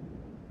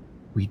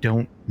 We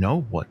don't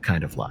know what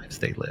kind of lives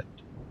they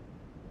lived.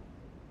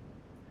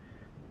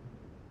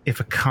 If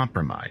a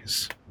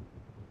compromise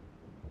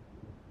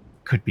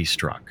could be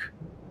struck,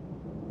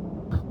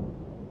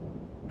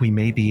 we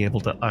may be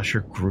able to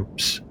usher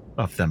groups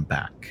of them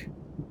back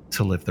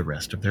to live the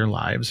rest of their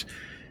lives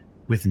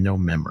with no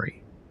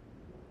memory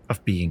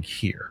of being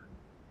here.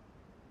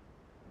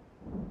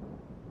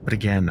 But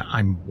again,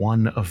 I'm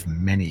one of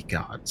many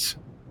gods.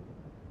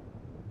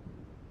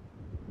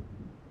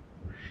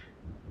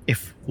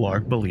 If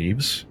Larg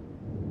believes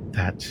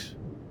that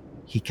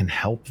he can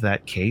help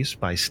that case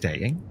by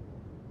staying,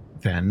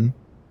 then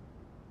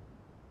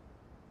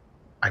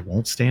I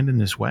won't stand in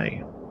his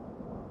way.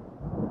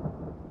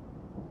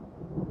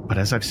 But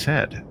as I've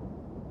said,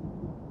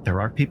 there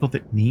are people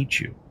that need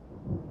you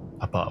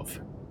above.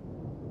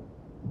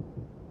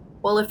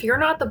 Well, if you're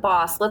not the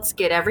boss, let's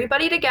get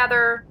everybody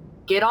together,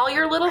 get all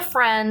your little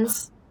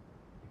friends,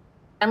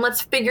 and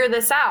let's figure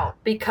this out,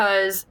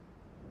 because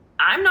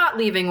I'm not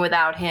leaving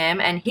without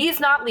him, and he's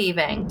not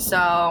leaving,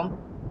 so...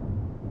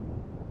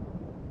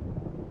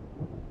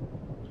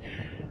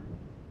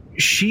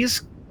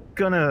 She's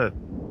gonna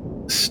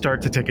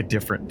start to take a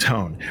different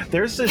tone.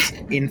 There's this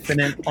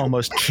infinite,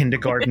 almost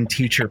kindergarten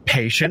teacher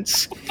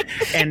patience,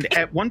 and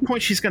at one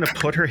point she's gonna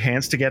put her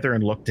hands together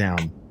and look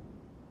down.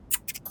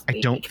 I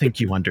don't think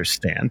you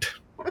understand.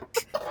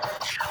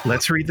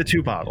 Let's read the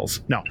 2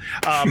 bottles. No.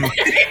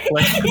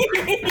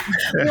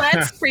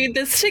 Let's read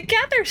this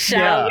together,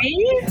 shall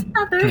we?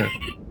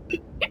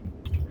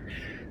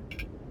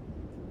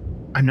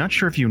 I'm not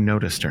sure if you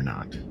noticed or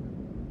not,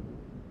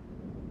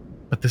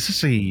 but this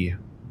is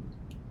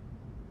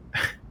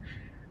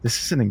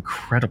an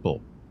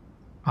incredible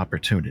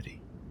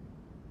opportunity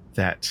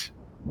that,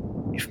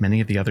 if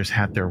many of the others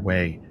had their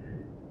way,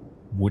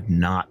 would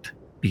not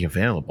be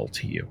available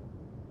to you.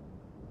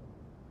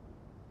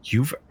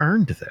 You've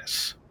earned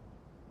this.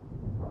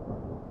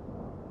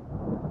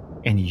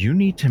 And you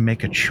need to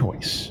make a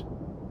choice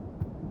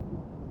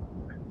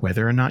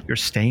whether or not you're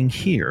staying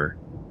here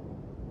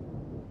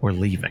or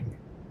leaving.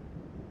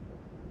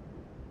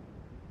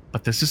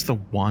 But this is the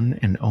one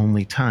and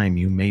only time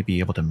you may be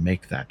able to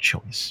make that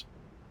choice.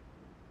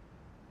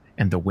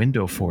 And the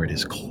window for it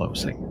is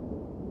closing.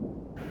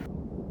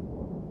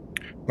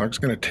 Mark's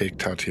going to take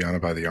Tatiana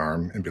by the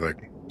arm and be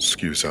like,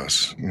 excuse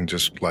us, and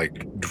just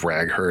like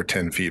drag her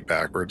 10 feet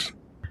backwards.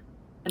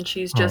 And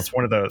she's just it's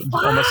one of those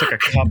almost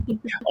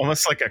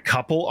like a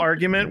couple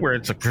argument where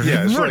it's like,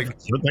 yeah, it's like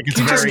it's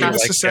can very you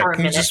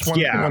like just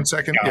one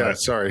second? Yeah,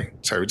 sorry,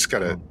 we just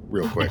gotta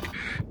real quick.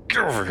 Get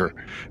over here.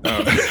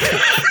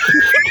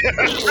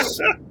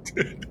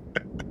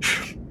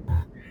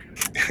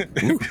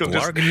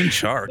 Largan and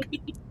Shark.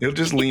 He'll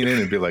just lean in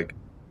and be like,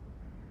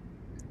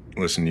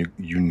 listen,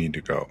 you need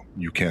to go.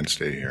 You can't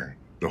stay here.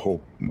 The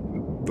whole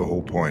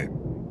point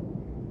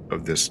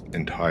of this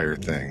entire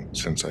thing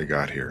since I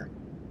got here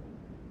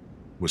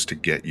was to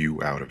get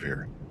you out of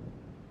here.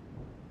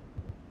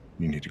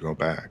 You need to go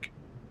back.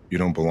 You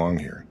don't belong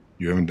here.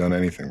 You haven't done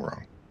anything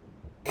wrong.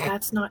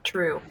 That's not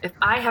true. If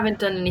I haven't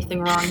done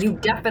anything wrong, you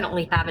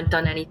definitely haven't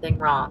done anything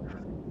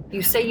wrong.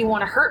 You say you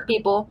want to hurt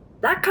people.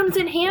 That comes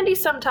in handy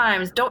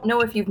sometimes. Don't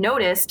know if you've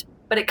noticed,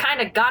 but it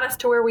kind of got us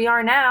to where we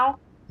are now.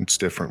 It's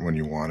different when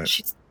you want it.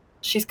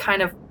 She's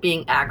kind of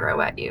being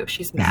aggro at you.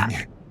 She's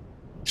mad.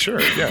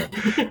 Sure, yeah.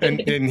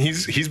 And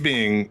he's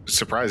being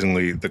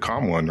surprisingly the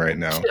calm one right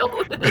now.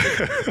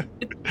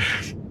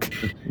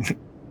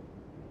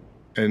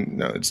 And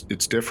no,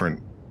 it's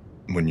different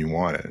when you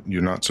want it.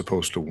 You're not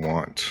supposed to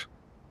want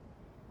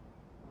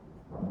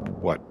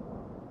what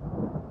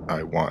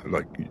I want.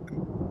 Like,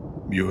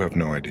 You have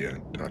no idea,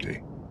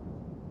 Tati.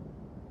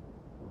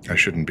 I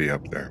shouldn't be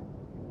up there.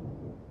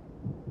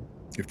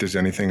 If there's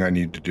anything I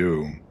need to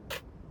do,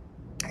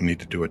 I need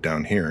to do it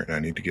down here, and I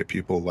need to get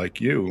people like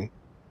you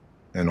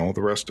and all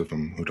the rest of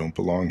them who don't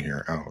belong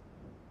here out.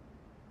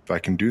 If I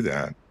can do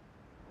that,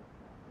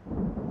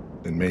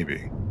 then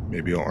maybe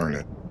I'll earn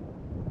it.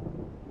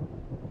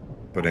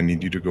 But I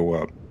need you to go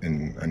up,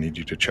 and I need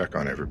you to check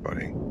on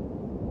everybody.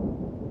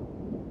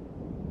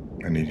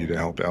 I need you to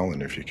help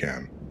Ellen if you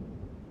can.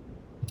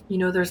 You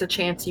know, there's a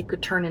chance you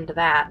could turn into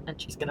that,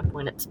 and she's going to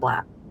point at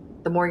Splat.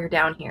 The more you're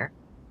down here.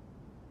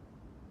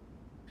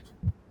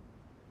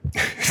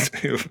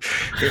 he'll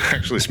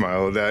actually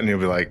smile at that, and he'll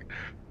be like,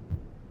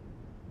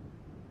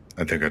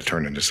 I think I'd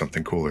turn into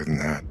something cooler than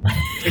that.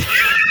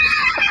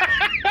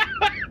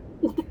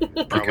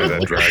 Probably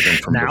that dragon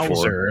from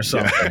before. Or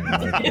something.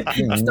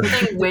 Yeah.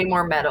 Something way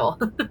more metal.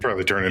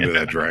 Probably turn into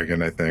that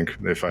dragon, I think,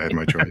 if I had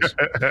my choice.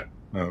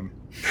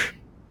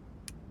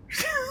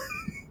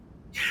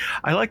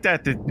 I like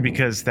that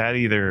because that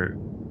either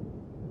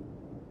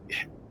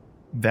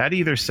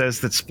says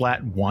that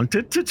Splat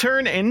wanted to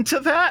turn into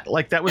that,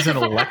 like that was an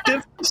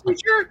elective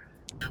procedure.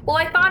 Well,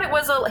 I thought it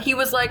was he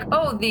was like,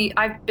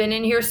 I've been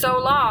in here so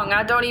long,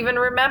 I don't even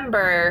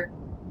remember.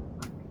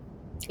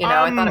 You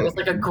know, I thought it was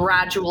like a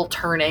gradual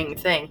turning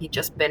thing. He'd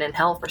just been in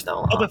hell for so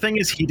long. Well, the thing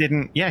is, he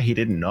didn't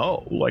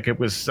know. Like, it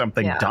was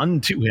something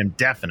done to him,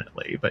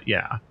 definitely. But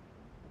yeah,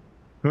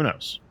 who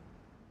knows?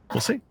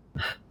 We'll see.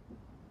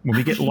 When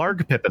we get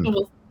Larg Pippin.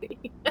 We'll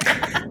see.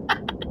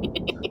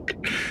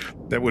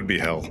 That would be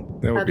hell.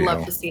 That would I'd be love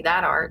hell. to see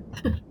that art.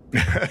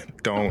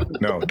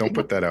 Don't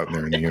put that out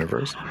there in the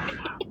universe.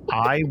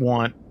 I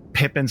want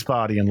Pippin's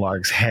body in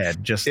Larg's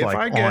head, just If like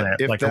I get- on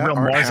it, if like a that real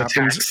art Mars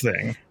happens- Attacks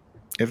thing.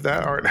 If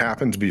that art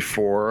happens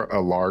before a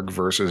Larg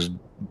versus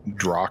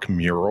Drock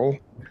mural,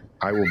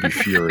 I will be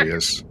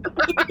furious.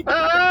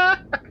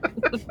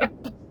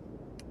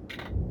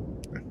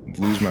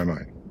 Lose my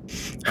mind.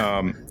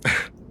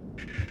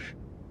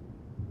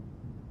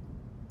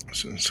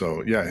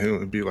 So yeah,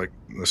 he'll be like,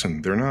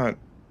 listen, they're not.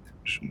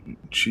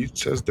 She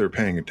says they're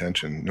paying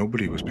attention.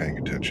 Nobody was paying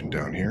attention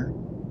down here.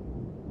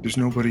 There's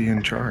nobody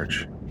in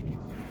charge.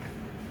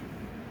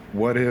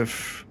 What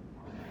if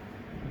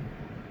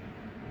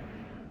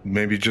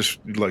maybe just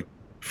like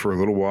for a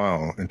little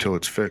while until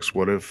it's fixed,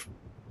 what if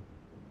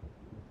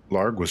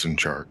Larg was in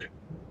charge?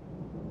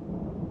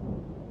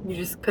 You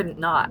just couldn't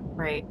not,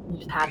 right? You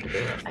just had to do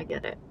it. I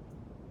get it.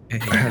 Hey,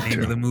 had name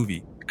to. of the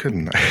movie.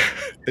 Couldn't I?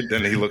 And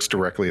then he looks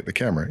directly at the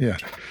camera. Yeah.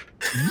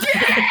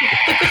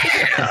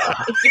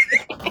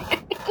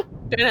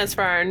 Join us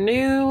for our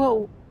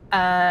new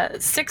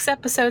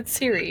 6-episode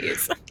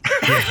series.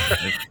 This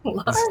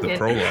is the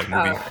prologue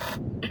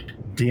movie.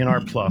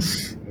 DNR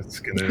Plus. It's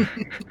gonna.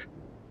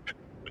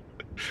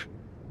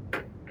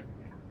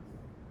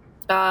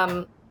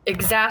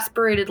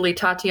 Exasperatedly,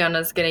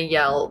 Tatiana's gonna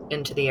yell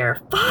into the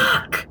air,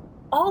 "Fuck!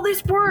 All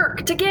this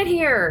work to get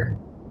here!"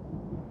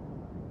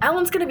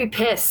 Ellen's gonna be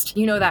pissed.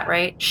 You know that,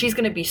 right? She's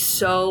gonna be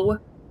so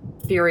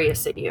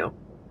furious at you.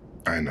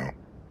 I know.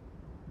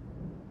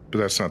 But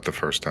that's not the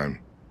first time.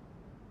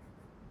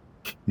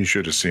 You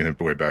should have seen it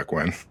way back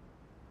when.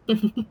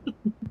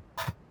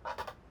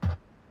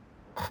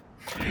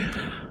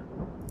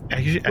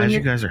 As you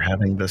guys are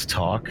having this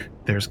talk,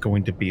 there's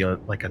going to be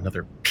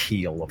another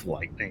peal of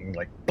lightning,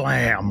 like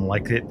blam,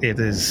 like it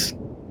is.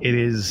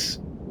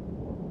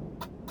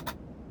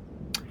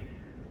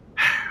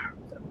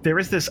 There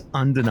is this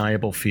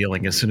undeniable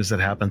feeling as soon as it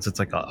happens. It's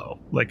like, uh-oh,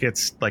 like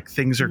it's like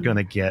things are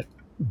gonna get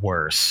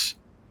worse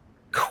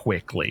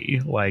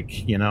quickly,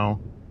 like, you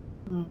know.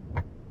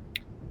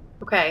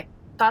 Okay,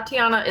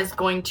 Tatiana is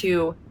going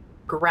to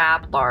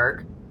grab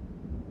Larg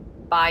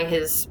by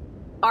his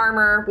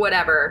armor,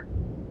 whatever,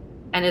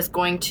 and is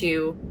going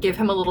to give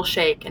him a little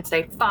shake and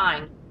say,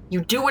 "Fine, you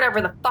do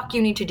whatever the fuck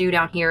you need to do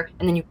down here,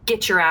 and then you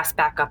get your ass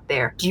back up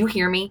there. Do you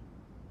hear me?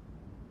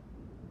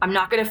 I'm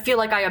not gonna feel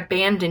like I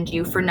abandoned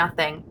you for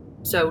nothing.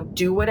 So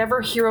do whatever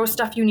hero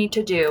stuff you need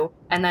to do,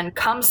 and then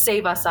come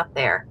save us up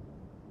there."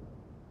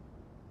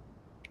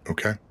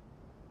 Okay.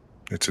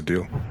 It's a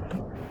deal.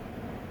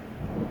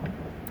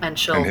 And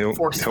she'll And he'll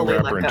forcefully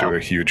wrap let her into go. a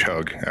huge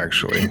hug,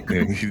 actually.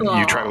 And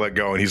you try to let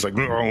go, and he's like,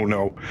 "Oh,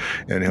 no."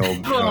 And he'll...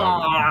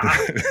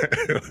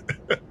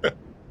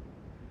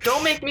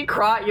 Don't make me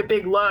cry, you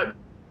big lug.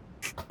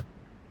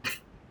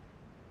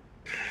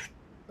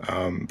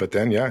 But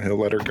then, yeah, he'll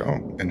let her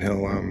go, and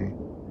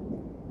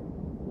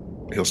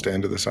he'll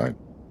stand to the side.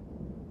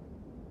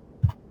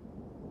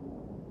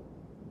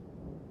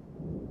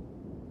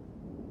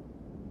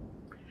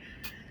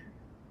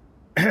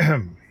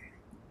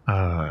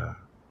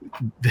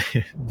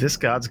 This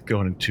god's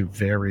going to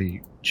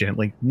very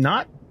gently,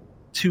 not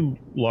to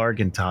Larg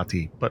and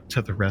Tati, but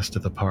to the rest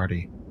of the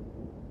party.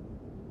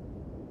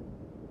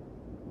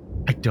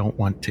 I don't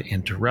want to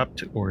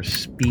interrupt or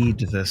speed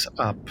this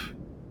up,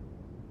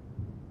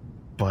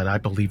 but I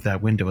believe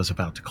that window is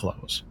about to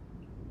close.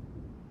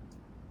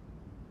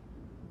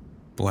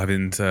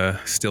 Blevins,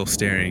 still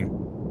staring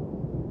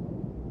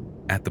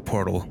at the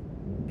portal,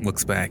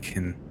 looks back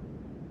and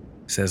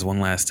says one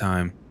last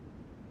time,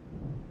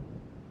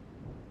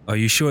 "Are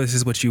you sure this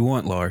is what you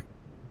want, Lark?"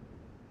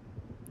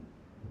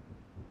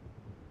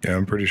 Yeah,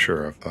 I'm pretty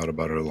sure. I've thought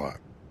about it a lot.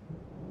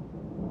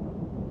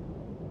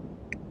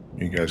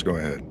 You guys go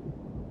ahead.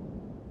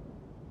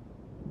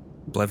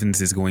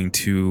 Blevins is going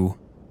to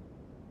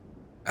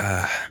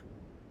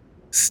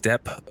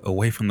step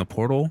away from the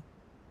portal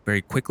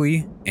very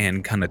quickly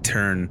and kind of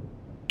turn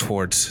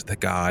towards the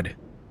god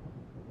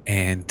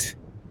and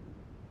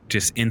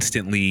just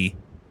instantly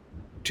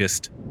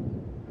just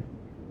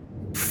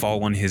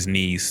fall on his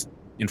knees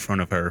in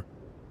front of her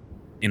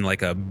in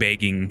like a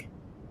begging,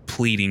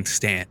 pleading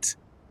stance.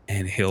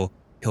 And he'll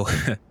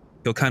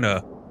he'll kind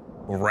of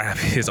wrap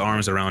his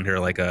arms around her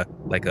like a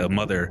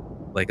mother,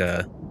 like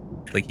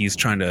he's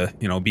trying to,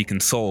 be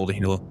consoled. And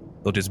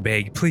he'll just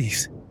beg,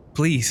 "Please,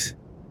 please.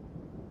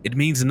 It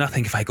means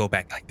nothing if I go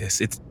back like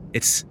this.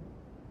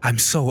 I'm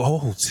so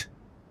old.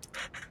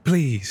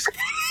 Please.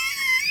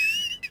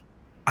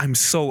 I'm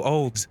so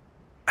old.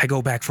 I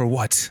go back for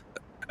what?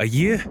 A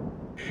year?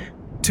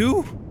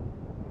 2?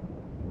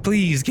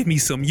 Please give me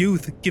some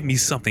youth. Give me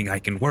something I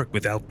can work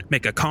without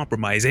make a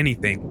compromise,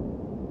 anything.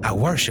 I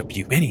worship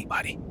you,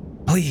 anybody.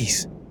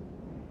 Please."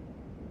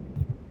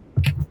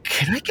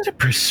 Can I get a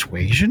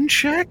persuasion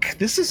check?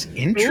 This is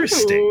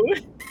interesting. Ooh.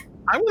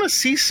 I want to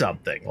see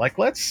something. Like,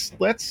 let's.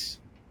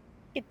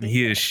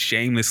 He is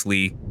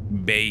shamelessly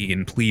begging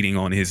and pleading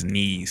on his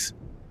knees.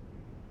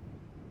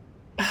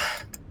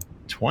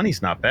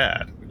 20's not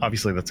bad.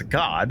 Obviously, that's a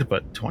god,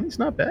 but 20's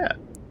not bad.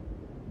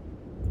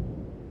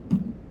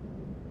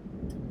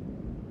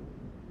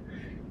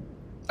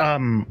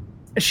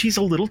 She's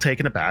a little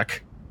taken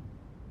aback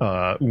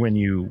when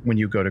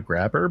you go to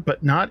grab her,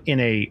 but not in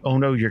a "oh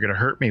no, you're gonna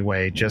hurt me"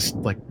 way. Just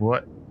like,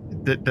 what?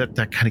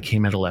 That kind of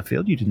came out of left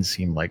field. You didn't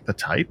seem like the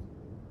type.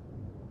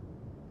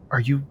 Are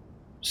you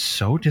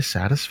so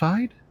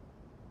dissatisfied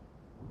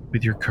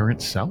with your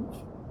current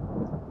self?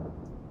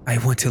 I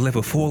want to live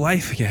a full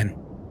life again.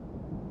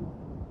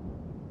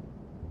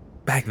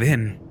 Back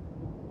then,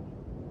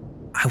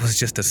 I was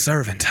just a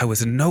servant. I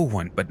was no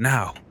one, but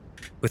now,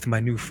 with my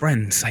new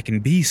friends, I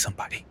can be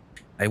somebody.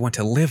 I want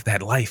to live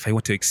that life. I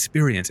want to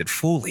experience it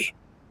fully.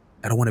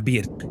 I don't want to be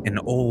an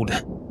old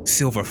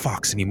silver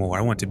fox anymore.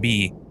 I want to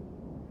be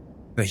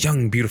the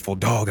young, beautiful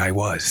dog I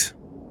was.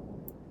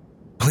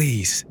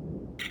 Please.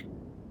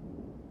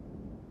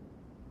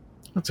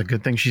 That's a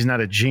good thing she's not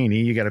a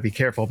genie. You got to be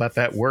careful about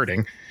that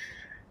wording.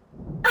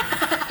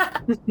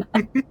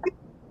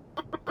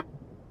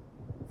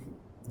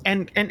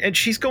 And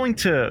she's going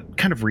to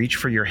kind of reach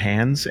for your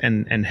hands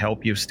and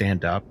help you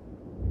stand up.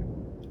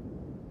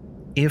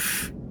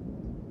 If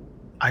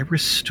I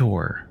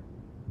restore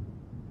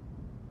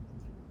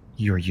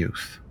your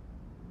youth,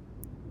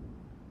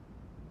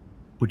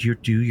 would you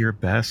do your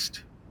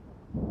best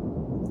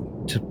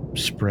to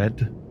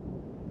spread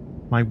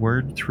my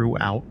word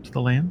throughout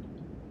the land?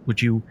 Would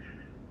you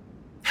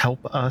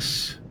help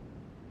us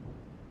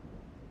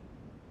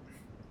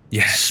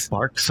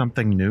spark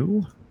something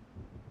new?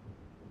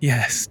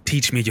 Yes,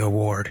 teach me your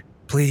word.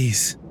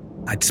 Please.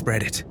 I'd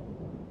spread it.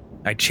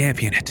 I'd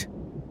champion it.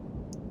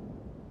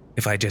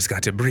 If I just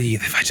got to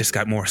breathe, if I just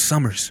got more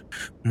summers,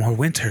 more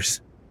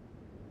winters.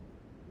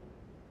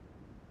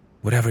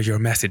 Whatever your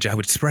message, I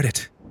would spread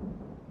it.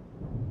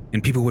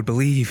 And people would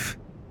believe.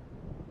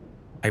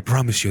 I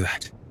promise you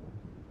that.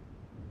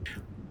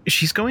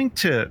 She's going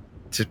to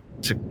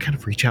kind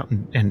of reach out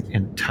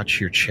and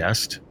touch your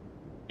chest.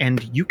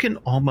 And you can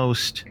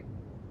almost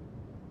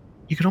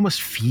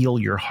feel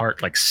your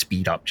heart like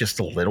speed up just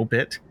a little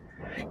bit.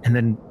 And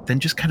then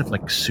just kind of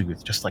like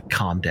soothe, just like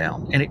calm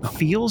down. And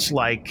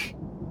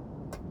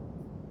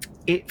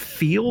it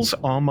feels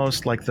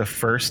almost like the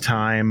first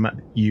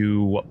time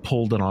you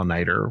pulled an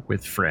all-nighter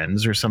with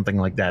friends or something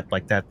like that.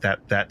 Like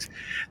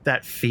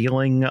that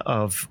feeling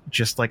of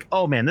just like,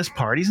 oh man, this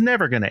party's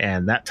never going to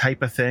end. That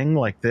type of thing.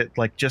 Like that,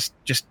 like just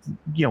just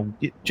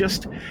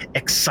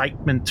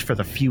excitement for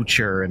the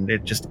future and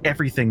it just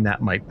everything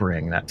that might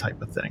bring, that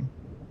type of thing.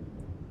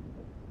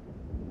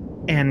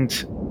 And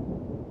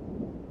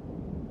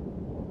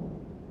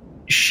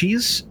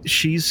she's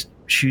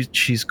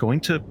going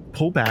to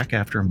pull back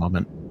after a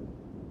moment.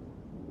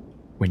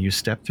 When you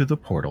step through the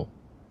portal,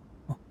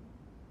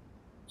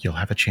 you'll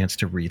have a chance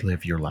to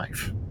relive your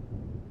life.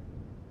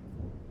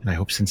 And I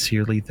hope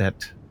sincerely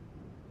that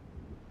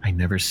I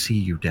never see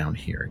you down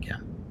here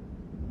again.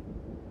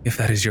 If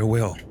that is your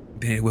will,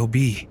 then it will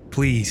be.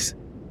 Please,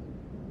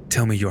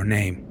 tell me your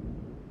name.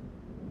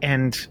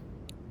 And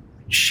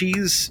it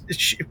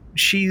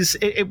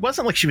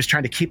wasn't like she was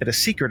trying to keep it a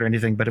secret or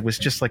anything, but it was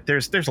just like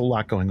there's a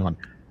lot going on.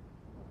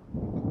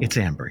 It's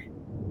Ambry.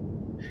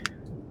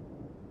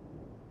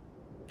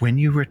 When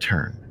you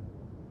return,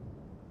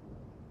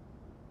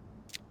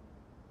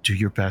 do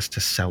your best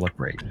to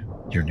celebrate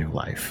your new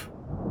life.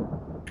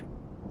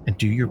 And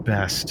do your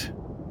best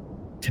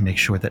to make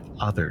sure that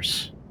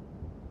others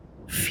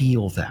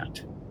feel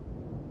that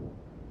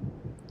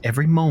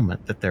every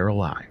moment that they're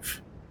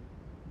alive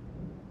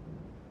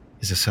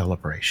is a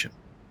celebration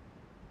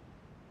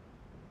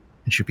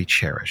and should be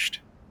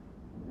cherished.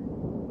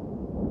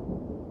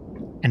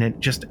 And it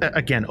just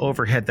again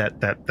overhead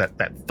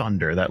that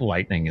thunder, that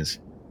lightning is.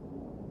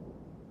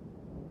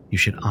 You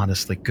should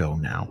honestly go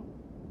now.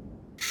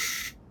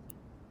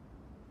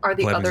 Are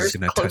the Plevin's others just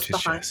gonna close touch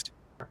his behind? chest.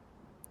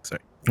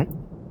 Sorry.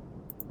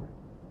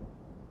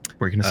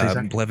 We're gonna say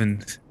Zach?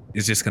 Blevin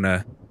is just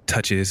gonna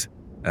touch his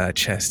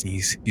chest.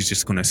 He's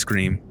just gonna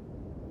scream,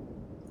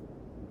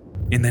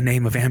 "In the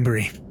name of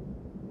Ambery,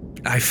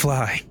 I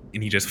fly!"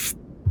 And he just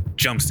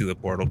jumps through the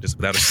portal just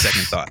without a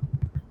second thought.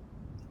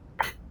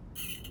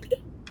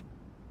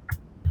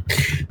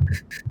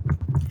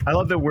 I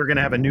love that we're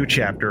gonna have a new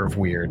chapter of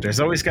weird. There's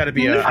always got to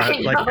be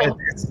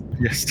it's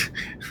just.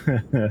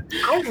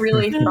 I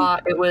really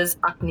thought it was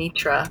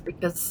Aknitra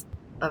because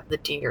of the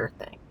deer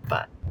thing,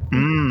 but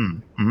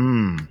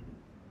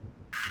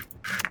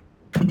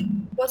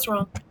what's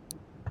wrong?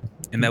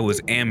 And that was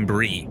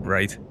Ambery,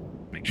 right?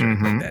 Make sure I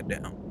put that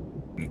down.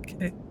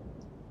 Okay.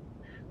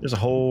 There's a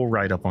whole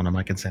write-up on him.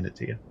 I can send it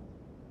to you.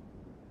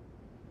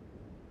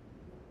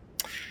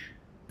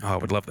 Oh, I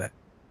would love that.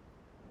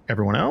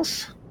 Everyone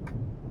else?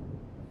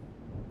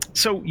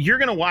 So you're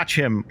going to watch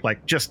him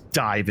like just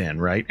dive in,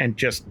 right? And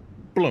just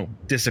boom,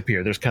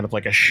 disappear. There's kind of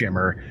like a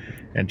shimmer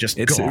and just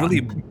It's gone.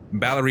 really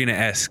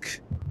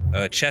ballerina-esque.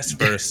 Chest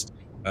first,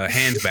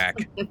 hands back.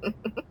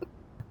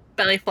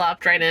 Belly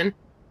flopped right in.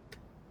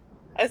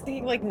 I was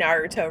thinking like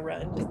Naruto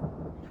run.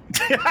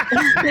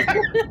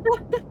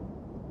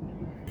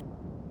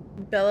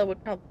 Bella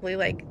would probably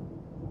like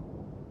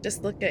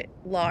just look at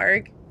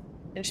Larg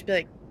and she'd be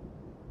like,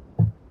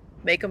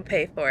 make him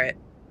pay for it.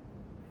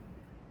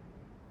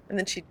 And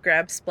then she'd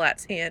grab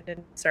Splat's hand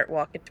and start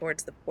walking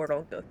towards the portal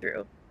and go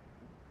through.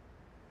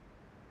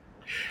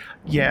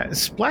 Yeah,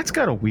 Splat's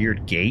got a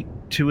weird gait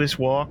to his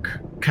walk,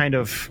 kind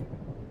of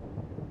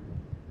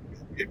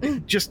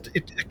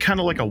kind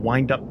of like a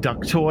wind-up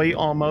duck toy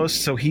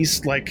almost. So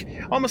he's like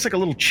almost like a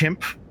little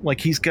chimp. Like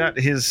he's got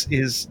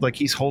his like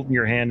he's holding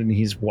your hand and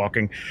he's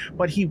walking,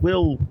 but he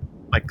will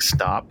like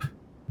stop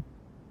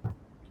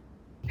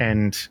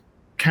and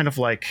kind of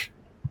like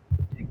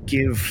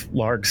give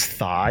Larg's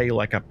thigh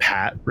like a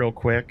pat real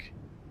quick.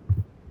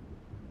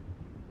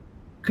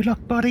 Good luck,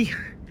 buddy.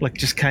 Like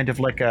just kind of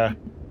like a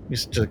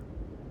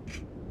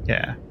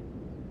yeah.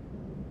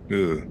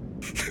 Ugh.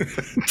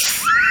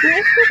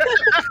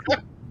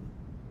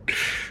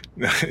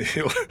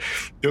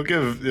 he'll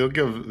give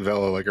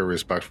Vela like a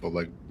respectful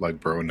like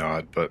bro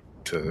nod, but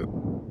to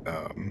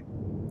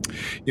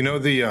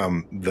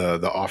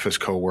the office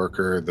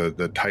coworker,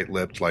 the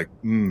tight-lipped like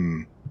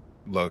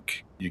look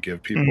you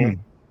give people.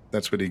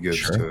 That's what he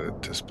gives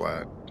to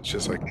Splat. It's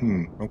just like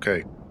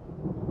okay.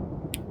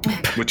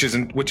 Which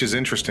is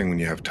interesting when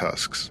you have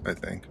tusks, I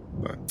think.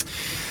 But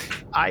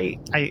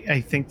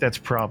I think that's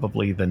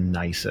probably the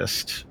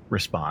nicest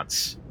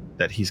response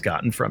that he's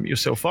gotten from you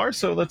so far.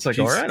 So that's like,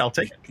 all right, I'll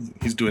take it.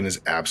 He's doing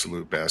his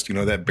absolute best. You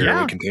know that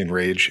barely contained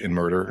rage and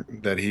murder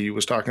that he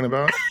was talking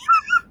about?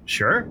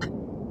 Sure.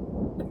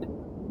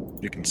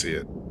 You can see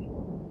it.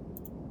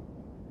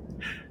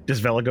 Does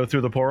Vela go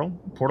through the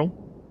portal?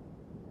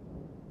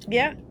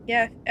 Yeah.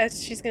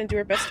 As she's gonna do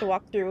her best to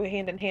walk through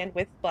hand in hand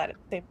with Splat at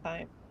the same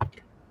time.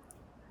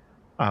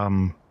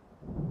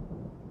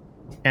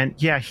 And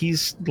yeah,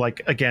 he's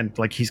like again,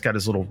 like he's got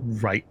his little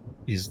right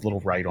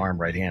arm,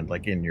 right hand,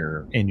 like in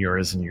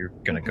yours, and you're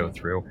gonna go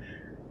through.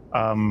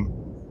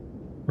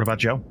 What about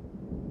Joe?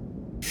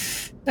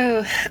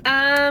 Oh,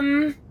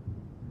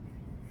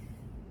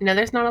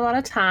 there's not a lot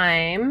of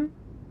time,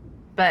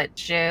 but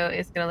Joe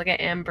is gonna look at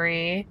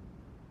Ambry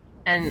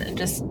and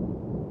just.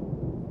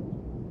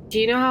 Do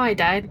you know how I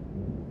died?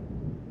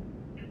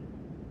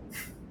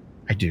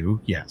 I do,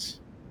 yes.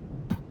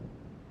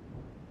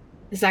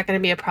 Is that going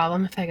to be a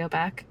problem if I go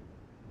back?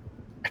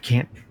 I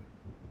can't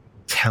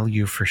tell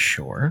you for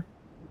sure.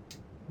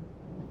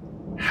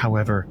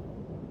 However,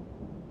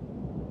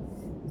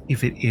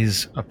 if it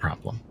is a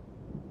problem,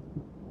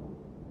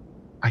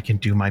 I can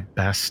do my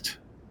best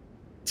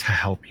to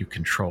help you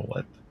control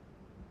it.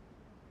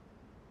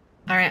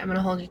 All right, I'm going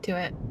to hold you to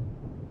it.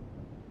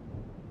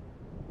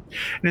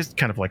 And it's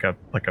kind of like a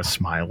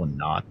smile and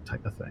nod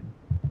type of thing.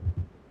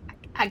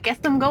 I guess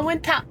I'm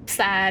going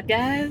topside,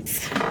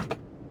 guys.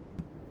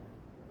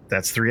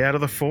 That's 3 out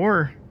of the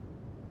 4.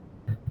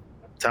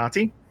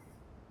 Tati?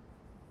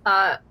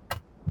 I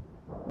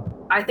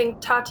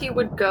think Tati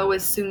would go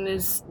as soon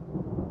as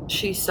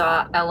she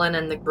saw Ellen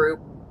and the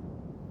group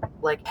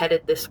like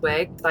headed this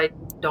way, because I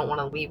don't want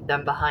to leave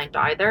them behind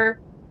either.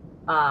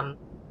 And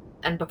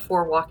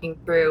before walking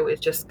through is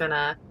just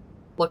gonna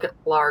look at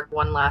Larg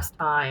one last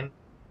time.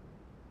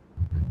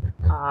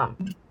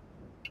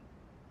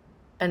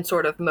 And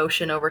sort of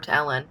motion over to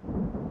Ellen.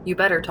 You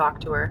better talk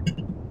to her.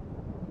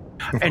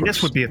 And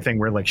this would be a thing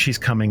where like she's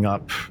coming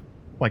up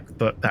like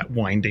that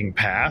winding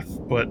path,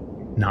 but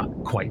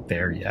not quite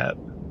there yet.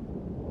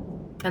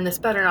 And this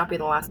better not be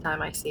the last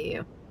time I see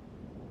you.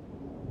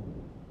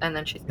 And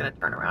then she's gonna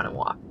turn around and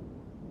walk.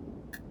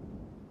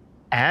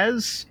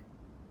 As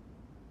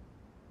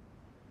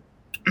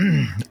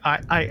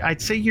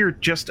I'd say you're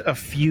a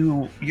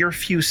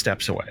few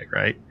steps away,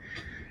 right?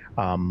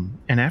 And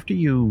after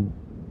you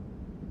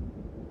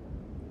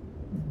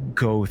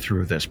go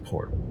through this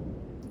portal,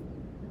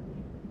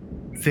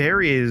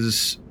 there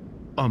is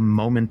a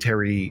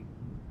momentary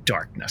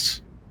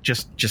darkness.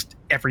 Just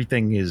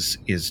everything is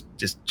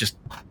just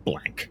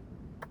blank.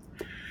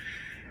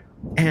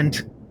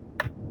 And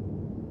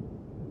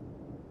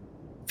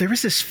there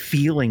is this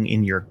feeling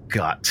in your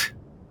gut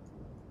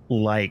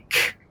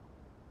like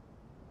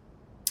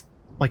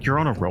you're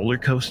on a roller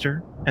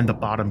coaster and the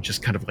bottom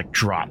just kind of like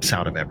drops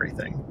out of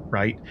everything,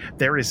 right?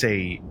 There is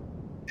a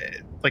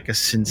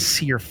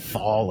sincere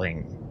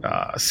falling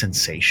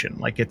sensation.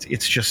 Like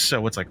it's just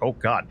so, it's like, oh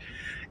God.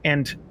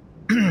 And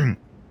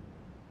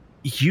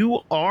you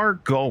are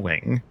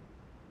going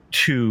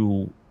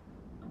to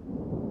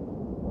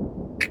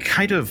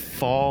kind of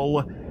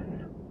fall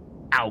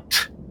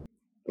out,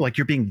 like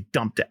you're being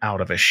dumped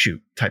out of a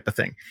chute type of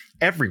thing.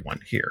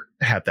 Everyone here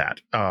had that.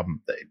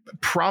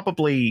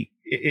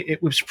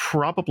 It was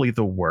probably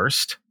the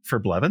worst for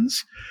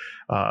Blevins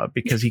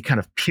because he kind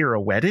of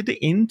pirouetted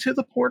into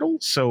the portal.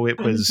 So it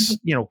was,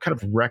 kind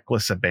of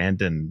reckless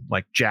abandon,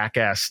 like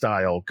jackass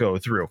style go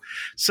through.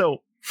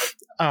 So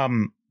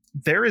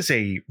there is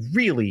a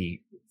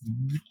really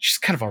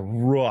just kind of a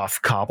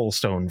rough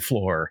cobblestone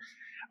floor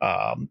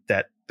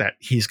that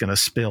he's going to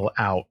spill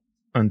out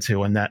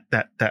onto, and that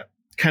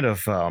kind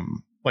of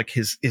like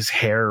his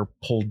hair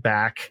pulled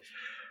back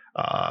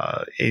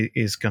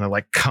is going to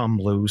like come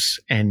loose,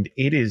 and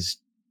it is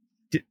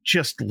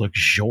just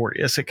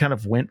luxurious. It kind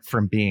of went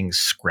from being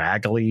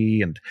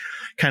scraggly and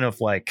kind of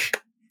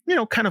like,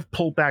 kind of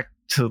pulled back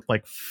to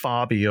like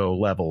Fabio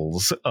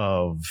levels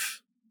of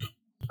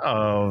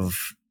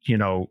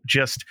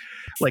just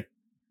like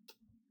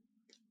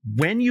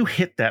when you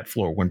hit that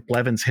floor, when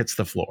Blevins hits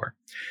the floor,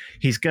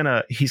 he's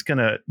gonna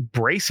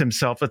brace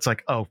himself. It's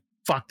like, oh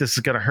fuck, this is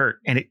gonna hurt,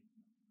 and it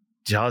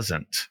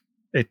doesn't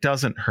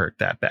hurt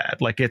that bad.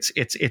 Like it's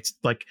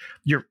like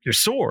you're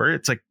sore.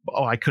 It's like,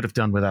 oh, I could have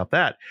done without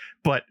that.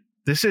 But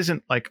this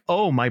isn't like,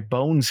 oh, my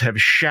bones have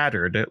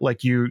shattered.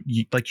 Like you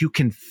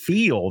can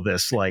feel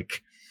this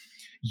like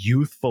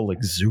youthful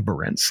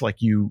exuberance. Like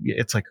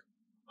it's like,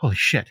 holy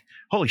shit.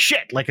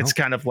 Like it's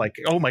kind of like,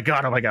 oh my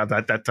God,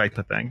 that type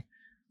of thing.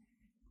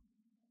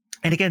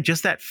 And again,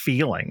 just that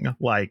feeling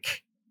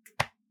like,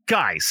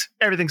 guys,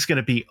 everything's going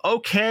to be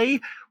okay.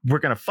 We're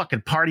going to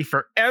fucking party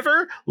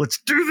forever. Let's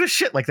do this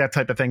shit, like that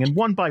type of thing. And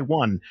one by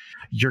one,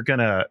 you're going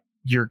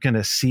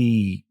to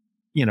see,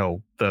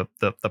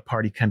 the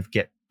party kind of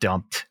get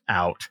dumped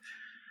out.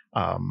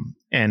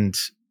 And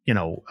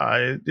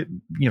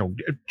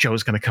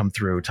Joe's going to come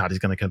through. Toddy's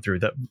going to come through.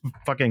 The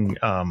fucking,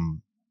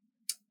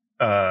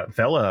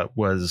 Vela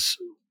was,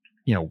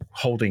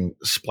 holding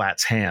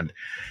Splat's hand,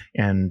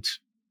 and,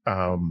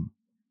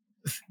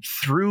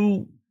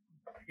 through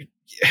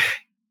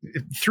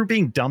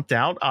being dumped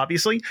out,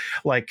 obviously,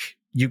 like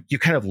you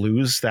kind of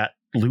lose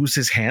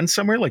his hand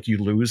somewhere, like you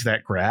lose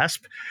that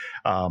grasp.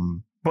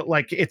 But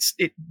like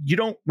you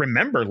don't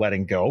remember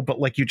letting go, but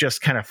like you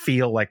just kind of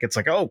feel like it's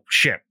like, oh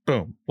shit,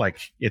 boom. Like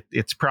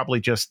it's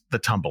probably just the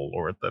tumble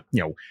or the,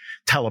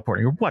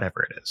 teleporting or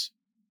whatever it is.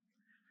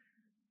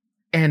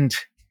 And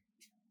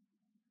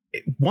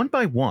one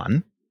by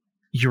one,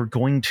 you're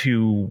going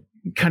to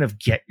kind of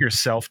get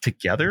yourself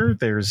together.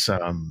 There's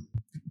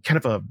kind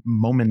of a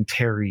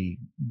momentary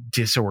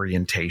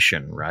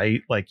disorientation,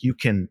 right? Like you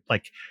can,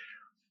 like,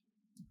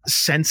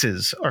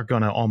 senses are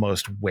going to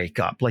almost wake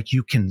up. Like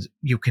you can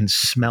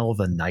smell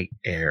the night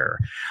air.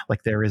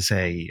 Like there is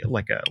a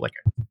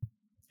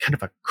kind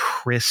of a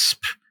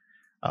crisp,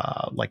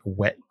 like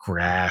wet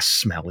grass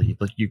smelly,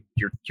 but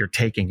you're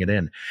taking it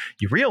in.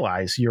 You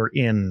realize you're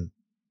in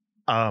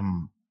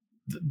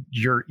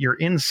you're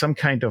in some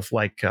kind of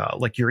like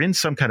you're in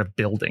some kind of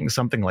building,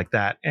 something like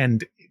that.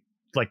 And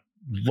like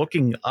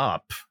looking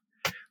up,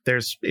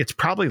 it's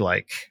probably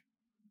like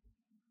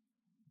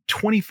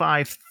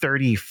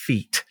 25-30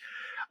 feet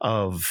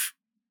of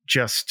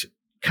just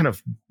kind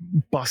of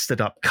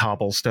busted up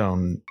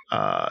cobblestone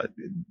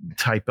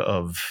type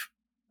of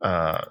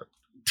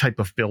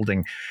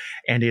building.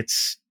 And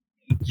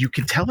you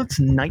can tell it's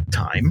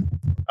nighttime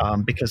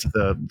because of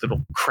the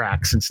little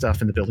cracks and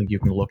stuff in the building. You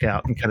can look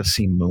out and kind of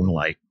see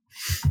moonlight.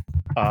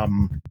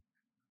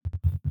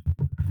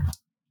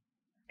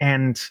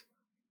 And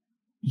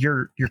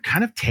you're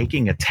kind of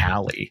taking a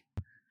tally.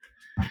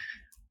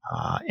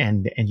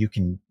 And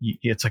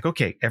it's like,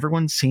 okay,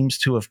 everyone seems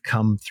to have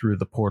come through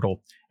the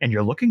portal, and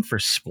you're looking for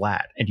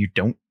Splat and you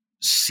don't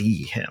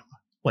see him.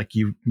 Like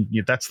you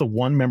that's the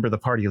one member of the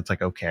party that's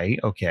like,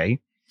 okay.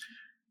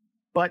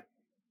 But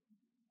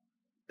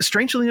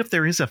strangely enough,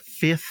 there is a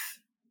fifth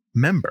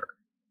member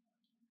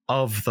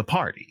of the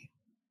party.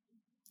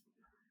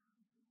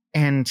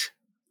 And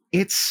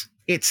it's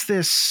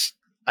this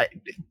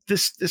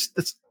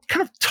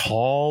kind of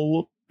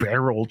tall,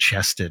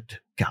 barrel-chested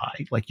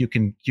guy. Like you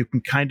can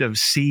kind of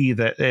see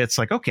that it's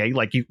like, okay,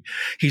 like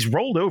he's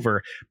rolled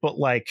over, but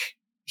like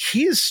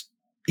he's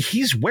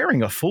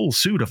wearing a full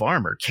suit of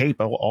armor, cape,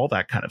 all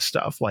that kind of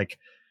stuff. Like,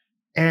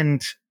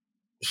 and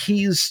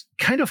he's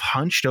kind of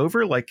hunched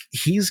over, like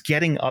he's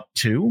getting up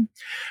too,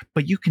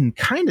 but you can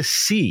kind of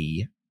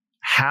see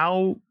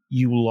how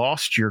you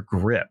lost your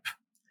grip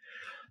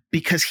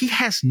because he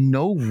has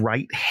no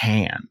right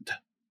hand.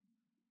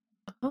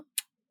 Uh-huh.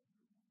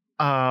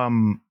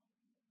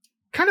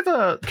 Kind of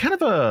a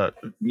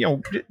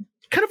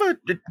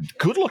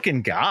good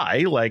looking guy,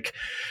 like,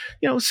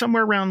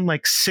 somewhere around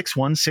like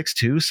 6'1",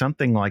 6'2",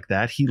 something like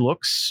that. He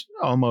looks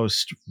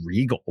almost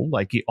regal,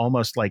 like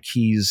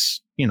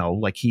he's,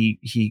 like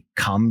he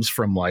comes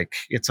from, like,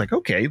 it's like,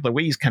 okay, the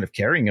way he's kind of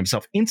carrying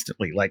himself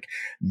instantly, like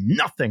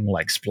nothing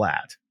like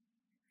Splat.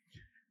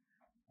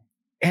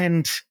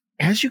 And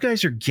as you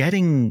guys are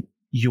getting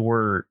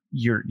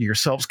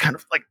yourselves kind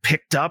of like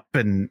picked up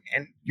and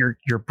you're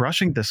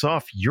brushing this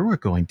off, you're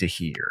going to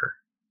hear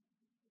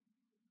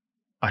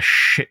a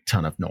shit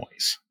ton of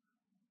noise.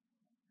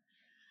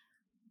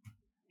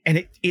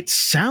 And it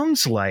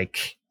sounds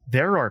like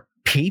there are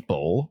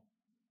people.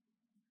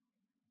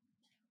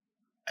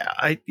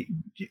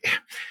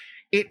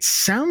 It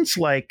sounds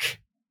like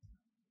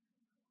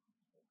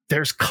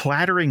there's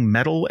clattering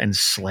metal and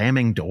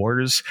slamming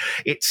doors.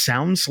 It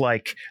sounds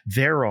like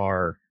there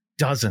are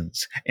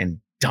dozens and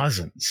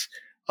dozens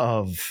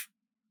of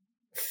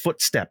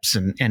footsteps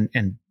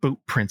and boot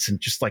prints and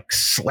just like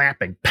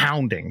slapping,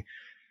 pounding.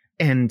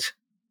 And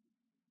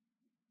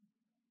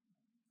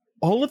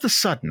all of a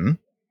sudden,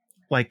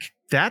 like,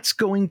 that's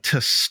going to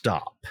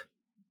stop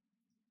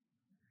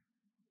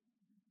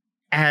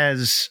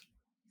as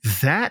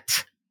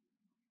that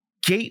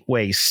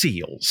gateway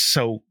seals.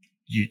 So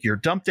you're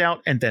dumped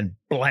out, and then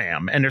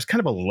blam, and there's kind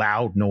of a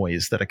loud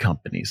noise that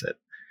accompanies it.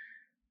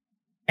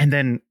 And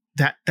then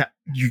that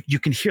you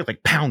can hear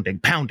like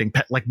pounding,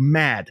 like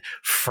mad,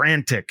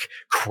 frantic,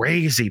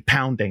 crazy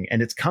pounding,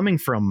 and it's coming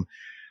from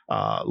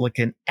like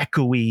an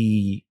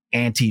echoey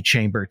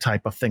antechamber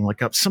type of thing,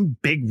 like some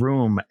big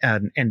room,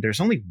 and there's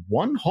only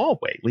one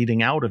hallway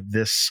leading out of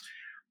this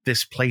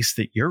place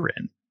that you're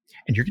in,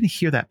 and you're going to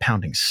hear that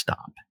pounding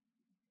stop,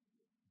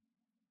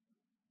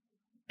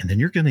 and then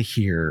you're going to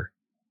hear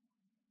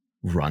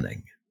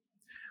running,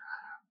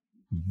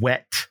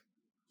 wet,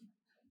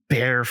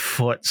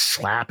 barefoot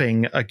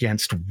slapping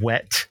against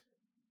wet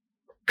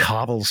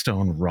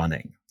cobblestone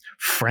running,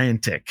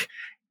 frantic,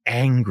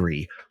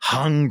 angry,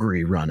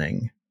 hungry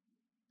running.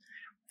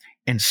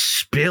 And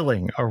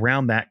spilling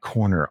around that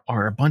corner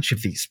are a bunch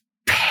of these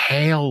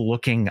pale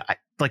looking,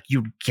 like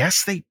you'd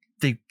guess they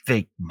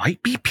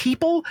might be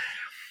people,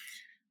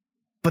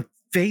 but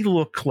they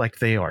look like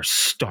they are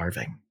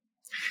starving.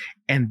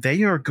 And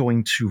they are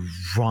going to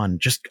run,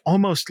 just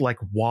almost like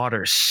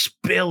water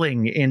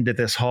spilling into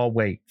this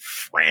hallway,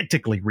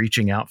 frantically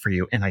reaching out for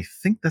you. And I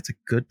think that's a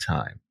good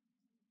time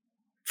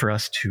for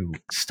us to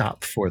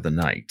stop for the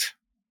night.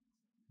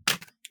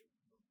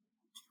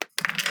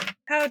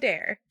 How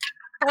dare.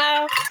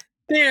 How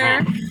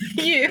dare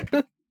you?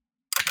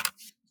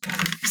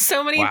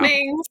 So many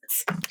things.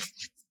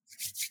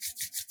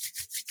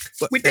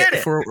 We did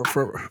it. For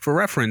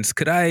reference,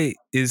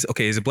 is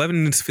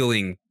Blevins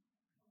feeling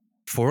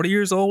 40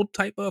 years old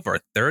type of, or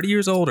 30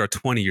 years old, or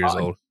 20 years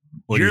old?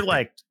 You're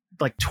like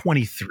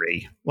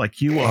 23.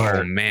 Like you are.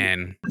 Oh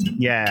man.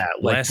 Yeah.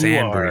 Like less you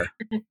angry. Are.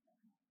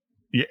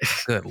 Yeah.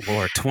 Good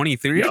Lord.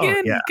 23 Oh,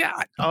 again? yeah.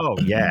 God. Oh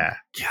yeah.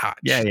 God.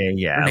 Yeah.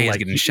 Renee's Like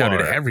getting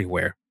shouted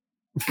everywhere.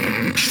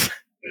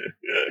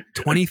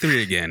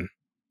 23 again.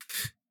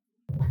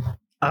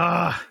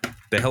 The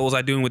hell was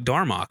I doing with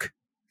Darmok?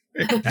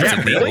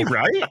 yeah, really,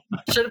 right?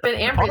 Should have been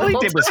Ambry All the he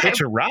whole did was time.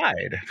 hitch a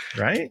ride,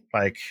 right?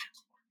 Like,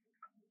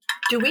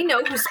 Do we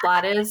know who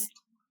Splat is?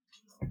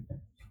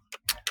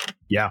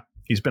 yeah,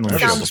 he's been on the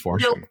show Sounds before.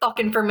 real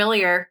fucking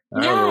familiar.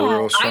 I have a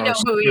real I strong know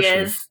who he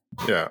suspicion. is.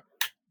 Yeah.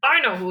 I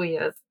know who he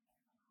is.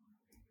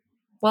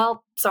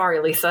 Well, sorry,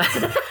 Lisa.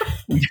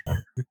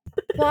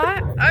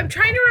 What? I'm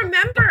trying to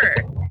remember.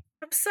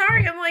 I'm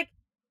sorry. I'm like,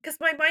 because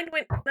my mind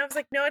went, and I was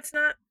like, no, it's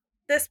not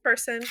this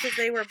person, because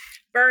they were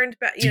burned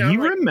back. Do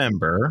you like,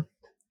 remember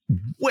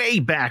way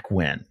back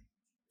when,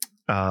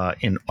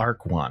 in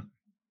Arc 1,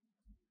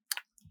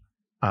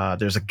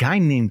 there's a guy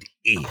named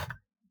Ian.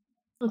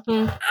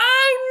 Mhm.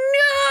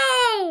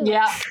 Oh no!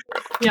 Yeah.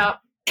 Yep.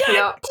 God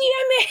Yep.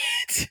 damn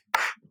it!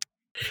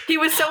 He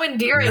was so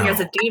endearing as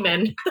a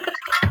demon.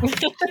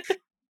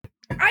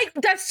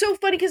 That's so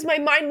funny because my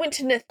mind went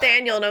to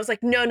Nathaniel and I was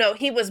like, no,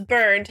 he was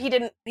burned.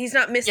 He's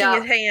not missing Yeah.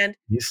 his hand.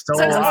 He's still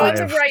So I was alive.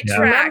 on the right Yeah.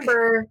 track.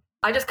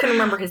 I just couldn't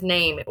remember his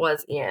name. It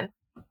was Ian.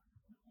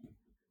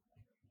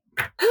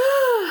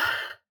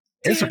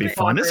 This would be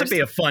fun. This would be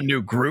a fun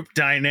new group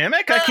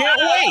dynamic. I can't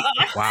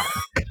wait. Wow.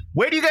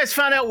 Where do you guys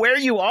find out where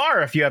you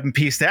are if you haven't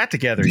pieced that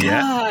together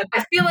yet? God.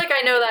 I feel like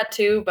I know that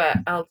too, but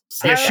I'll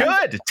say You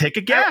that. should. Take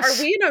a guess.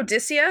 Are we in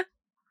Odyssia?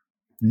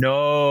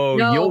 No,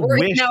 No, you'll we're-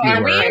 wish no, you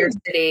are were. we in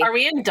City? Are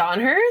we in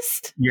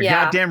Donhurst? You're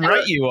Yeah. goddamn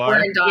right you We're are.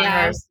 in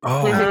Donhurst.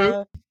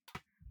 Oh.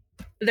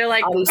 They're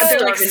like All these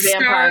starved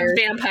starving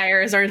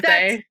vampires, aren't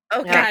That's- they?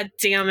 Okay. Yeah. God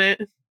damn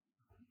it.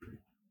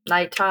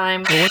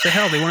 Nighttime. Well, what the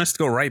hell? They want us to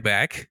go right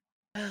back?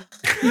 We're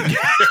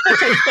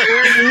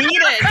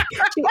needed.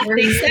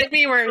 They said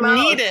we were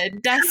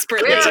needed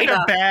desperately.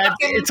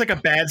 It's like a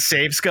bad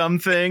save scum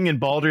thing in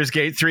Baldur's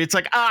Gate 3. It's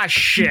like,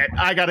 shit,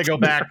 I gotta go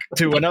back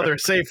to another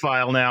save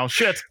file now.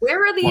 Shit.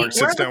 Where are the Mark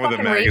sits down with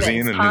a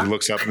magazine and he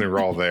looks up and they're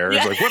all there.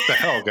 He's like, what the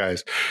hell,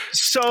 guys?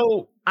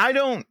 So I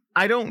don't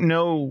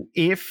know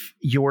if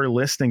you're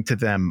listening to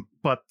them,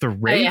 but the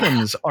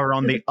ravens are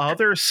on the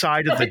other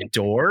side of the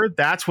door.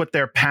 That's what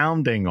they're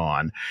pounding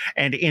on.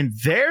 And in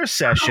their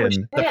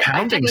session, the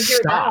pounding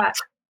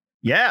stopped.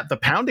 Yeah, the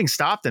pounding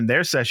stopped in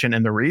their session.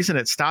 And the reason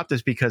it stopped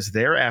is because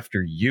they're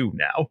after you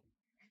now.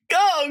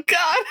 Oh,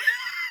 God.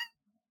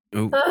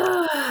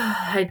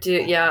 I do.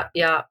 Yeah.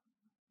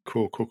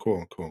 Cool.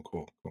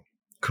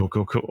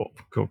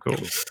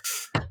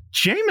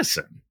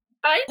 Jameson.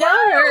 I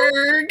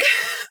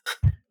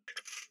know.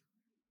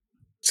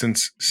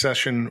 Since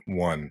session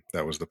 1,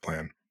 that was the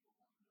plan.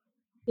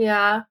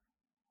 Yeah.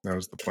 That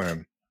was the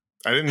plan.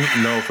 I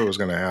didn't know if it was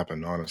going to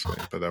happen, honestly,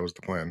 but that was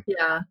the plan.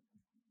 Yeah.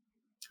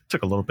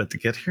 Took a little bit to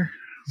get here.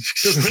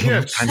 What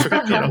episode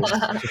are you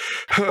on?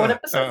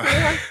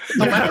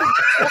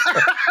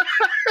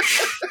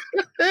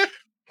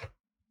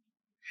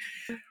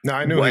 No,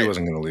 I knew he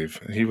wasn't going to leave.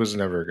 He was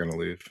never going to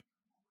leave.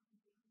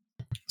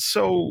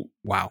 So,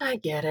 wow. I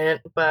get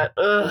it, but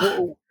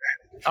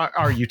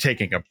are you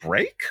taking a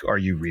break? Are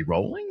you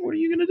re-rolling? What are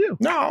you going to do?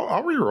 No,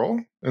 I'll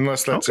re-roll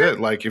unless that's it.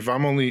 Like if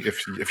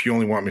you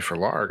only want me for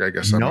Larg, I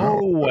guess I'm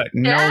out.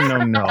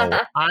 No.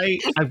 I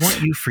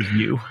want you for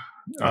you.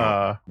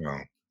 No.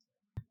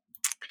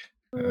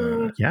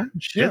 Yeah,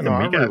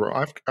 I'll re-roll.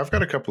 I've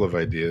got a couple of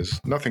ideas.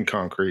 Nothing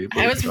concrete.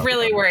 I was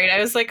really worried. I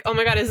was like, oh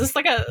my God, is this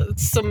like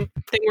something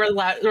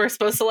we're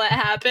supposed to let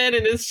happen?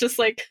 And it's just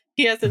like,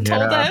 he hasn't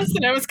told us,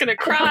 and I was going to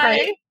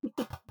cry.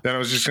 Then I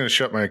was just going to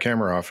shut my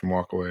camera off and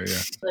walk away.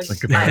 Yeah. Like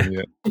goodbye.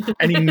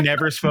 And he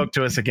never spoke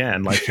to us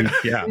again. Like,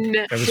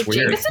 that was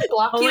weird. Jameson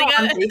blocked you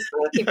on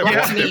Facebook. He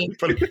blocked me.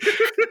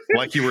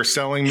 Like you were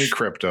selling me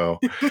crypto.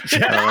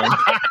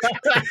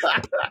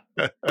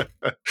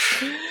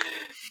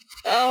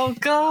 Oh,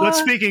 God. But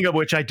speaking of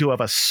which, I do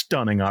have a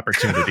stunning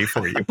opportunity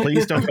for you.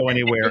 Please don't go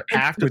anywhere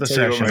after the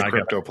session. My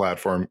crypto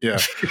platform. Yeah.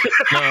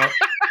 No.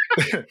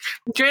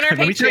 Join our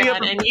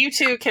Patreon and you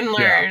too can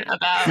learn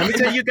about. Let me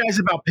tell you guys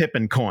about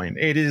Pippin Coin.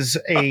 It is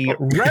a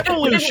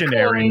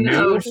revolutionary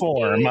new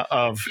form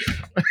of.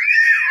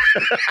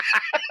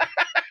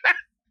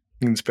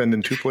 You can spend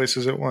in 2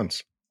 places at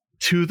once.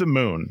 To the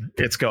moon.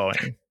 It's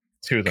going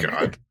to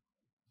the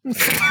moon.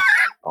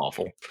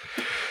 Awful.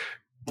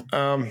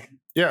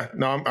 Yeah,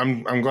 no,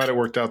 I'm glad it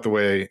worked out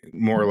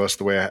more or less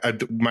the way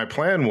my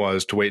plan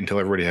was to wait until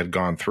everybody had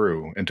gone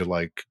through and to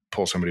like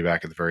pull somebody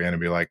back at the very end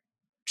and be like,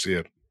 see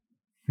ya.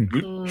 We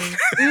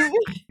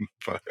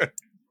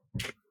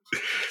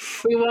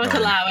won't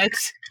allow it.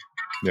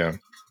 Yeah.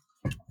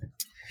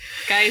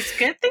 Guys,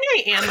 good thing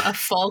I am a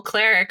full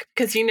cleric,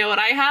 because you know what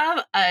I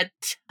have? A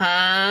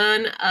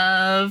ton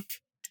of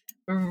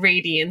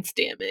radiance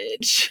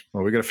damage.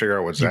 Well, we got to figure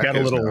out what Zach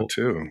is now,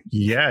 too.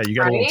 Yeah, you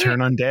got a little turn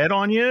undead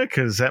on you,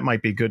 because that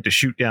might be good to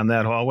shoot down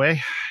that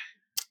hallway.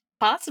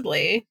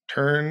 Possibly.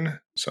 Turn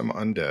some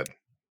undead.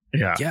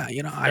 Yeah. Yeah,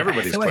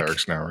 everybody's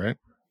clerics now, right?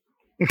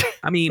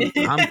 I mean,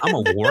 I'm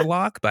a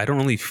warlock, but I don't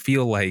really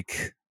feel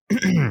like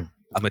I'm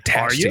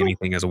attached to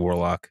anything as a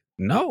warlock.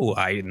 No,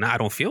 I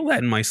don't feel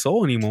that in my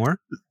soul anymore.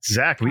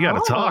 Zach, we got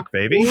to talk,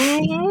 baby.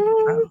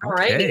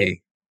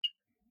 Okay.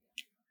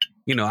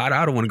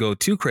 I don't want to go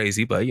too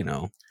crazy, but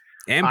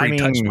Ambry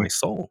touched my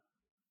soul.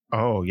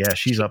 Oh yeah,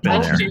 she's up in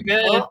there. Too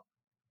good.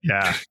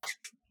 Yeah.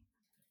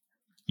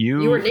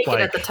 You were naked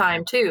at the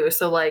time too,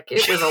 so like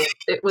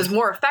it was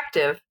more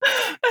effective.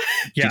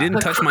 Yeah. She didn't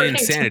touch my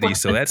insanity,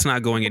 so that's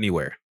not going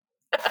anywhere.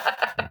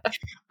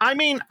 I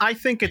mean, I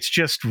think it's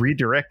just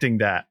redirecting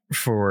that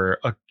for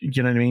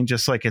you know what I mean?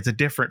 Just like it's a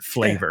different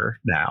flavor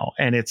now.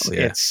 And it's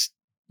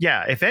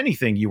if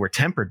anything, you were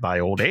tempered by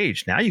old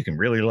age. Now you can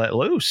really let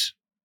loose.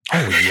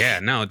 Oh yeah,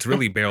 no, it's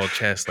really barrel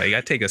chest. Like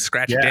I take a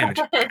scratch of damage.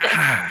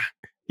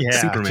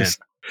 Superman. Just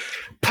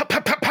pop,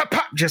 pop, pop, pop,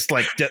 pop. Just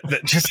like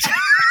just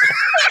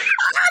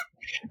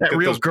that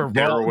real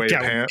girl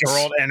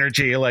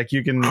energy. Like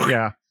you can,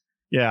 yeah.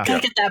 Gotta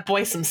get that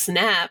boy some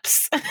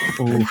snaps.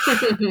 You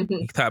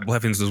thought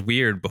Blevins was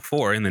weird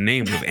before. In the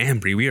name of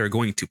Ambry, we are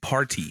going to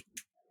party.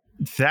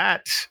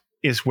 That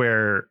is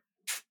where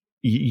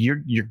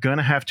you're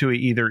gonna have to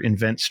either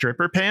invent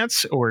stripper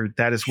pants, or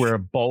that is where a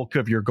bulk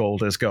of your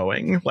gold is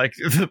going. Like,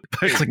 guys,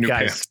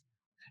 pants.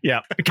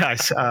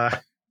 Guys. I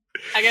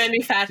got a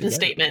new fashion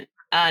statement.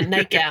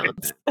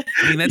 Nightgowns. I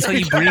mean, that's how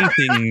you bring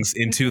things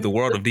into the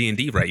world of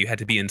D&D, right? You had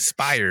to be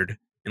inspired,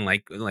 and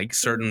like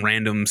certain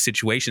random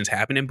situations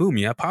happen, and boom,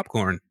 you have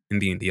popcorn in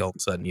D&D all of a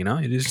sudden. It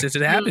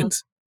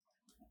happens.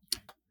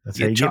 That's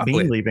how you get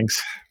bean leavings.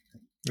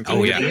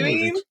 Oh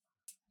yeah.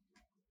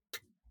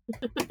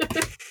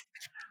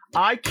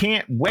 I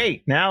can't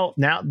wait. Now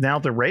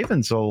the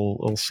Ravens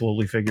will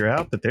slowly figure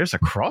out that there's a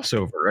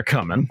crossover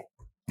coming.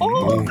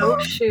 Oh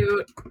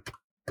shoot.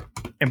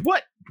 And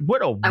what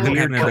What a I won't weird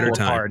have a better couple of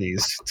time.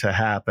 parties to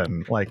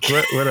happen. Like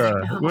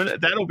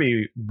that'll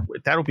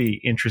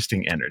be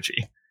interesting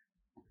energy.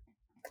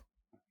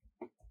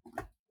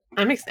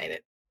 I'm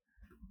excited.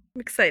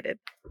 I'm excited.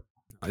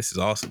 This is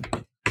awesome.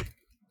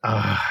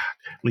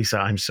 Lisa,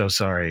 I'm so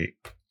sorry.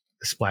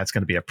 Splat's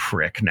going to be a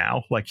prick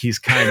now. Like he's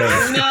kind of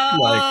No.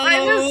 like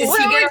I was Is he so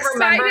gonna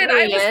excited. remember who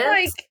I he was is?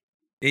 like,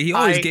 He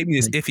always I- gave me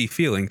this iffy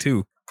feeling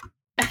too.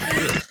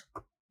 I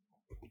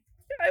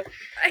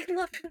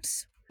love him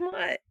so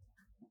much.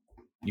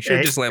 You should have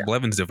Hey. just let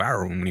Blevins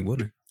devour him when he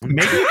wouldn't.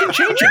 maybe you can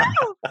change him.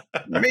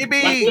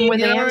 Maybe Left him with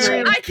you know,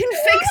 Andrew. I can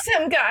fix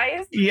him,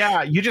 guys.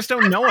 yeah, you just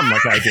don't know him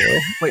like I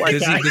do. Like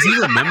Does he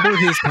remember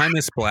his time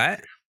as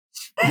Splat?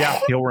 yeah,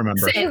 he'll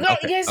remember. You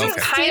Okay, guys don't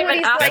okay. see Kind of what an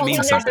he's like asshole when means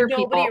there's something.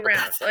 nobody people.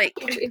 around. Like,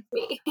 It's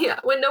me. Yeah,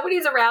 when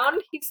nobody's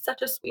around, he's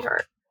such a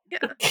sweetheart.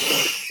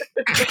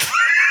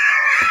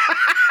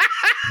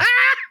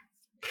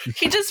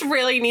 He just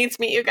really needs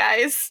me, you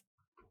guys.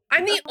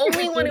 I'm the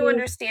only one who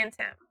understands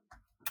him.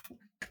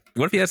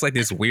 What if he has like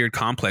this weird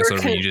complex Or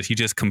over can- you? He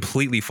just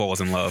completely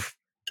falls in love.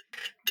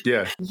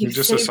 Yeah, You he's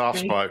just a saved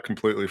soft me. spot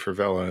completely for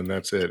Vela, and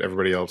that's it.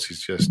 Everybody else,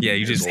 he's just Yeah,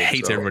 you his just old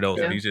hates self. everyone else.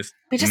 Yeah. He's just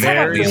We just have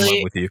a Very in love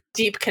really with you.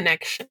 deep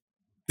connection.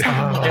 It's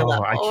on another Oh,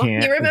 level. I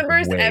can't. He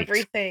remembers wait.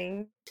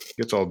 everything.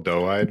 Gets all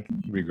doe-eyed.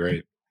 It'd be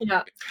great.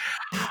 Yeah.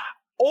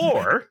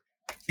 Or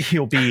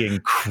he'll be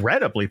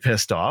incredibly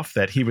pissed off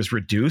that he was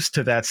reduced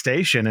to that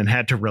station and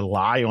had to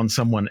rely on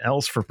someone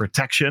else for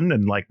protection.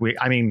 And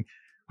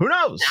who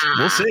knows?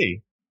 We'll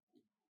see.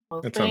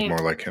 That sounds more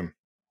like him.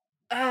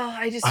 Oh,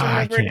 I just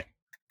I remembered can't.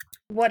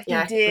 what he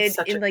Yeah, he was did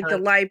such in a like the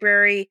cunt.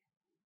 library.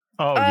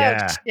 Oh,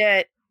 yeah.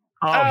 Shit.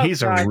 Oh, Oh,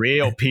 he's God. a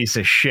real piece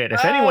of shit. If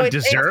Oh, anyone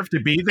it's- deserved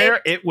to be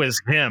there, it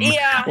was him.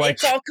 Yeah, Like,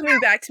 it's all coming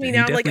back to me He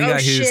now. I'm like, definitely oh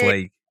got his shit.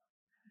 like.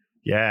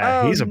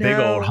 yeah, Oh, he's a big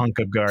old no. hunk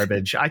of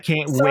garbage. I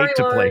can't Sorry, wait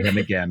to play Lord. him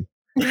again.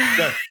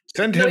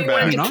 Send No, him you wanted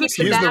back. to keep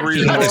honestly, the He's the bad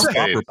reason He got we're his people.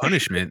 proper paid.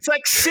 punishment. It's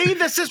like, see,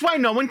 this is why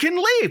no one can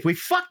leave. We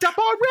fucked up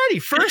already.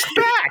 First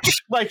batch.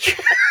 Like,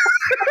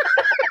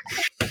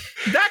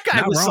 that guy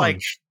Not was wrong.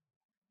 like,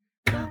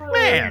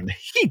 man,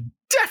 he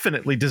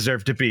definitely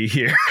deserved to be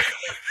here.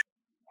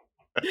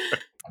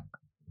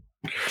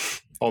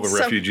 All the Some-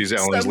 refugees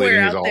Ellen's somewhere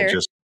leading is out all there.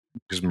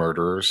 just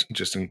murderers.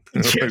 Just in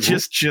Yeah,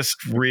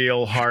 just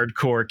real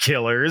hardcore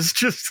killers.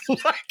 Just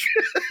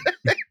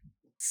like,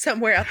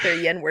 Somewhere out there,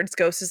 Yenward's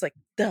ghost is like,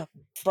 the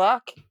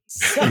fuck?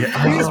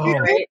 Yeah. Oh.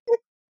 Right?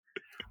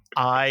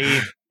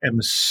 I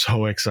am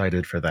so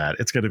excited for that.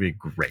 It's going to be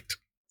great.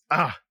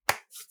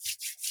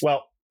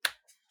 Well,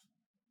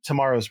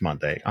 tomorrow's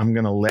Monday. I'm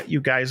going to let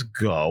you guys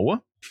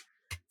go.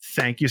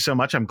 Thank you so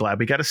much. I'm glad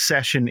we got a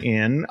session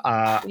in.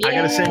 I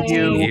got to send Yay.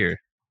 you,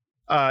 Here.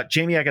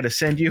 Jamie, I got to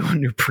send you a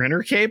new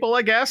printer cable,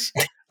 I guess.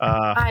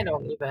 I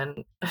don't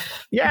even.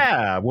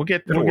 Yeah, we'll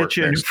get It'll work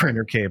you a new next time.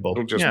 printer cable.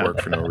 It'll just Yeah.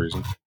 work for no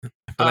reason. I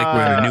feel like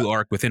we're in a Uh, new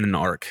arc within an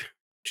arc.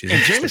 which is And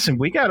interesting. Jameson,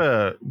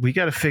 we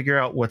gotta figure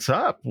out what's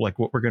up, like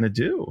what we're gonna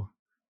do.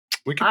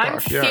 We can I'm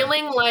talk. Yeah.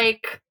 feeling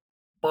like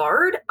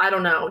Bard. I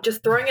don't know.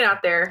 Just throwing it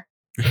out there.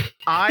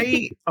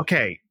 I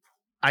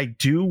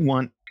do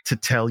want to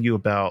tell you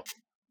about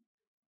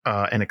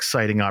an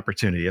exciting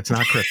opportunity. It's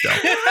not crypto,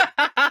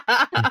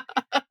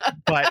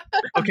 but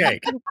okay.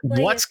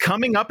 What's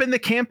coming up in the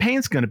campaign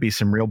is going to be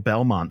some real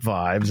Belmont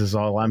vibes, is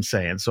all I'm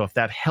saying. So if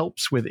that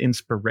helps with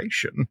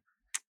inspiration,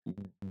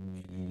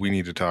 We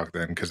need to talk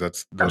then, because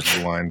those are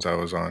the lines I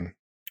was on.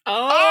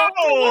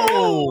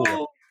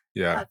 Oh!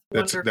 Yeah,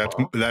 That's that's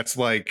wonderful. that's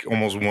like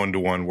almost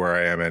 1-to-1 where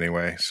I am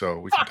anyway. So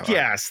we can fuck talk.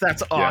 yes,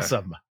 that's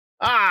awesome.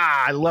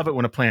 I love it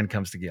when a plan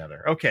comes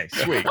together. Okay,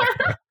 sweet.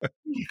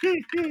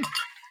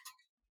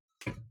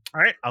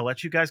 All right, I'll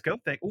let you guys go.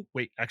 Oh,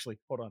 wait, actually,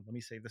 hold on. Let me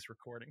save this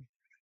recording.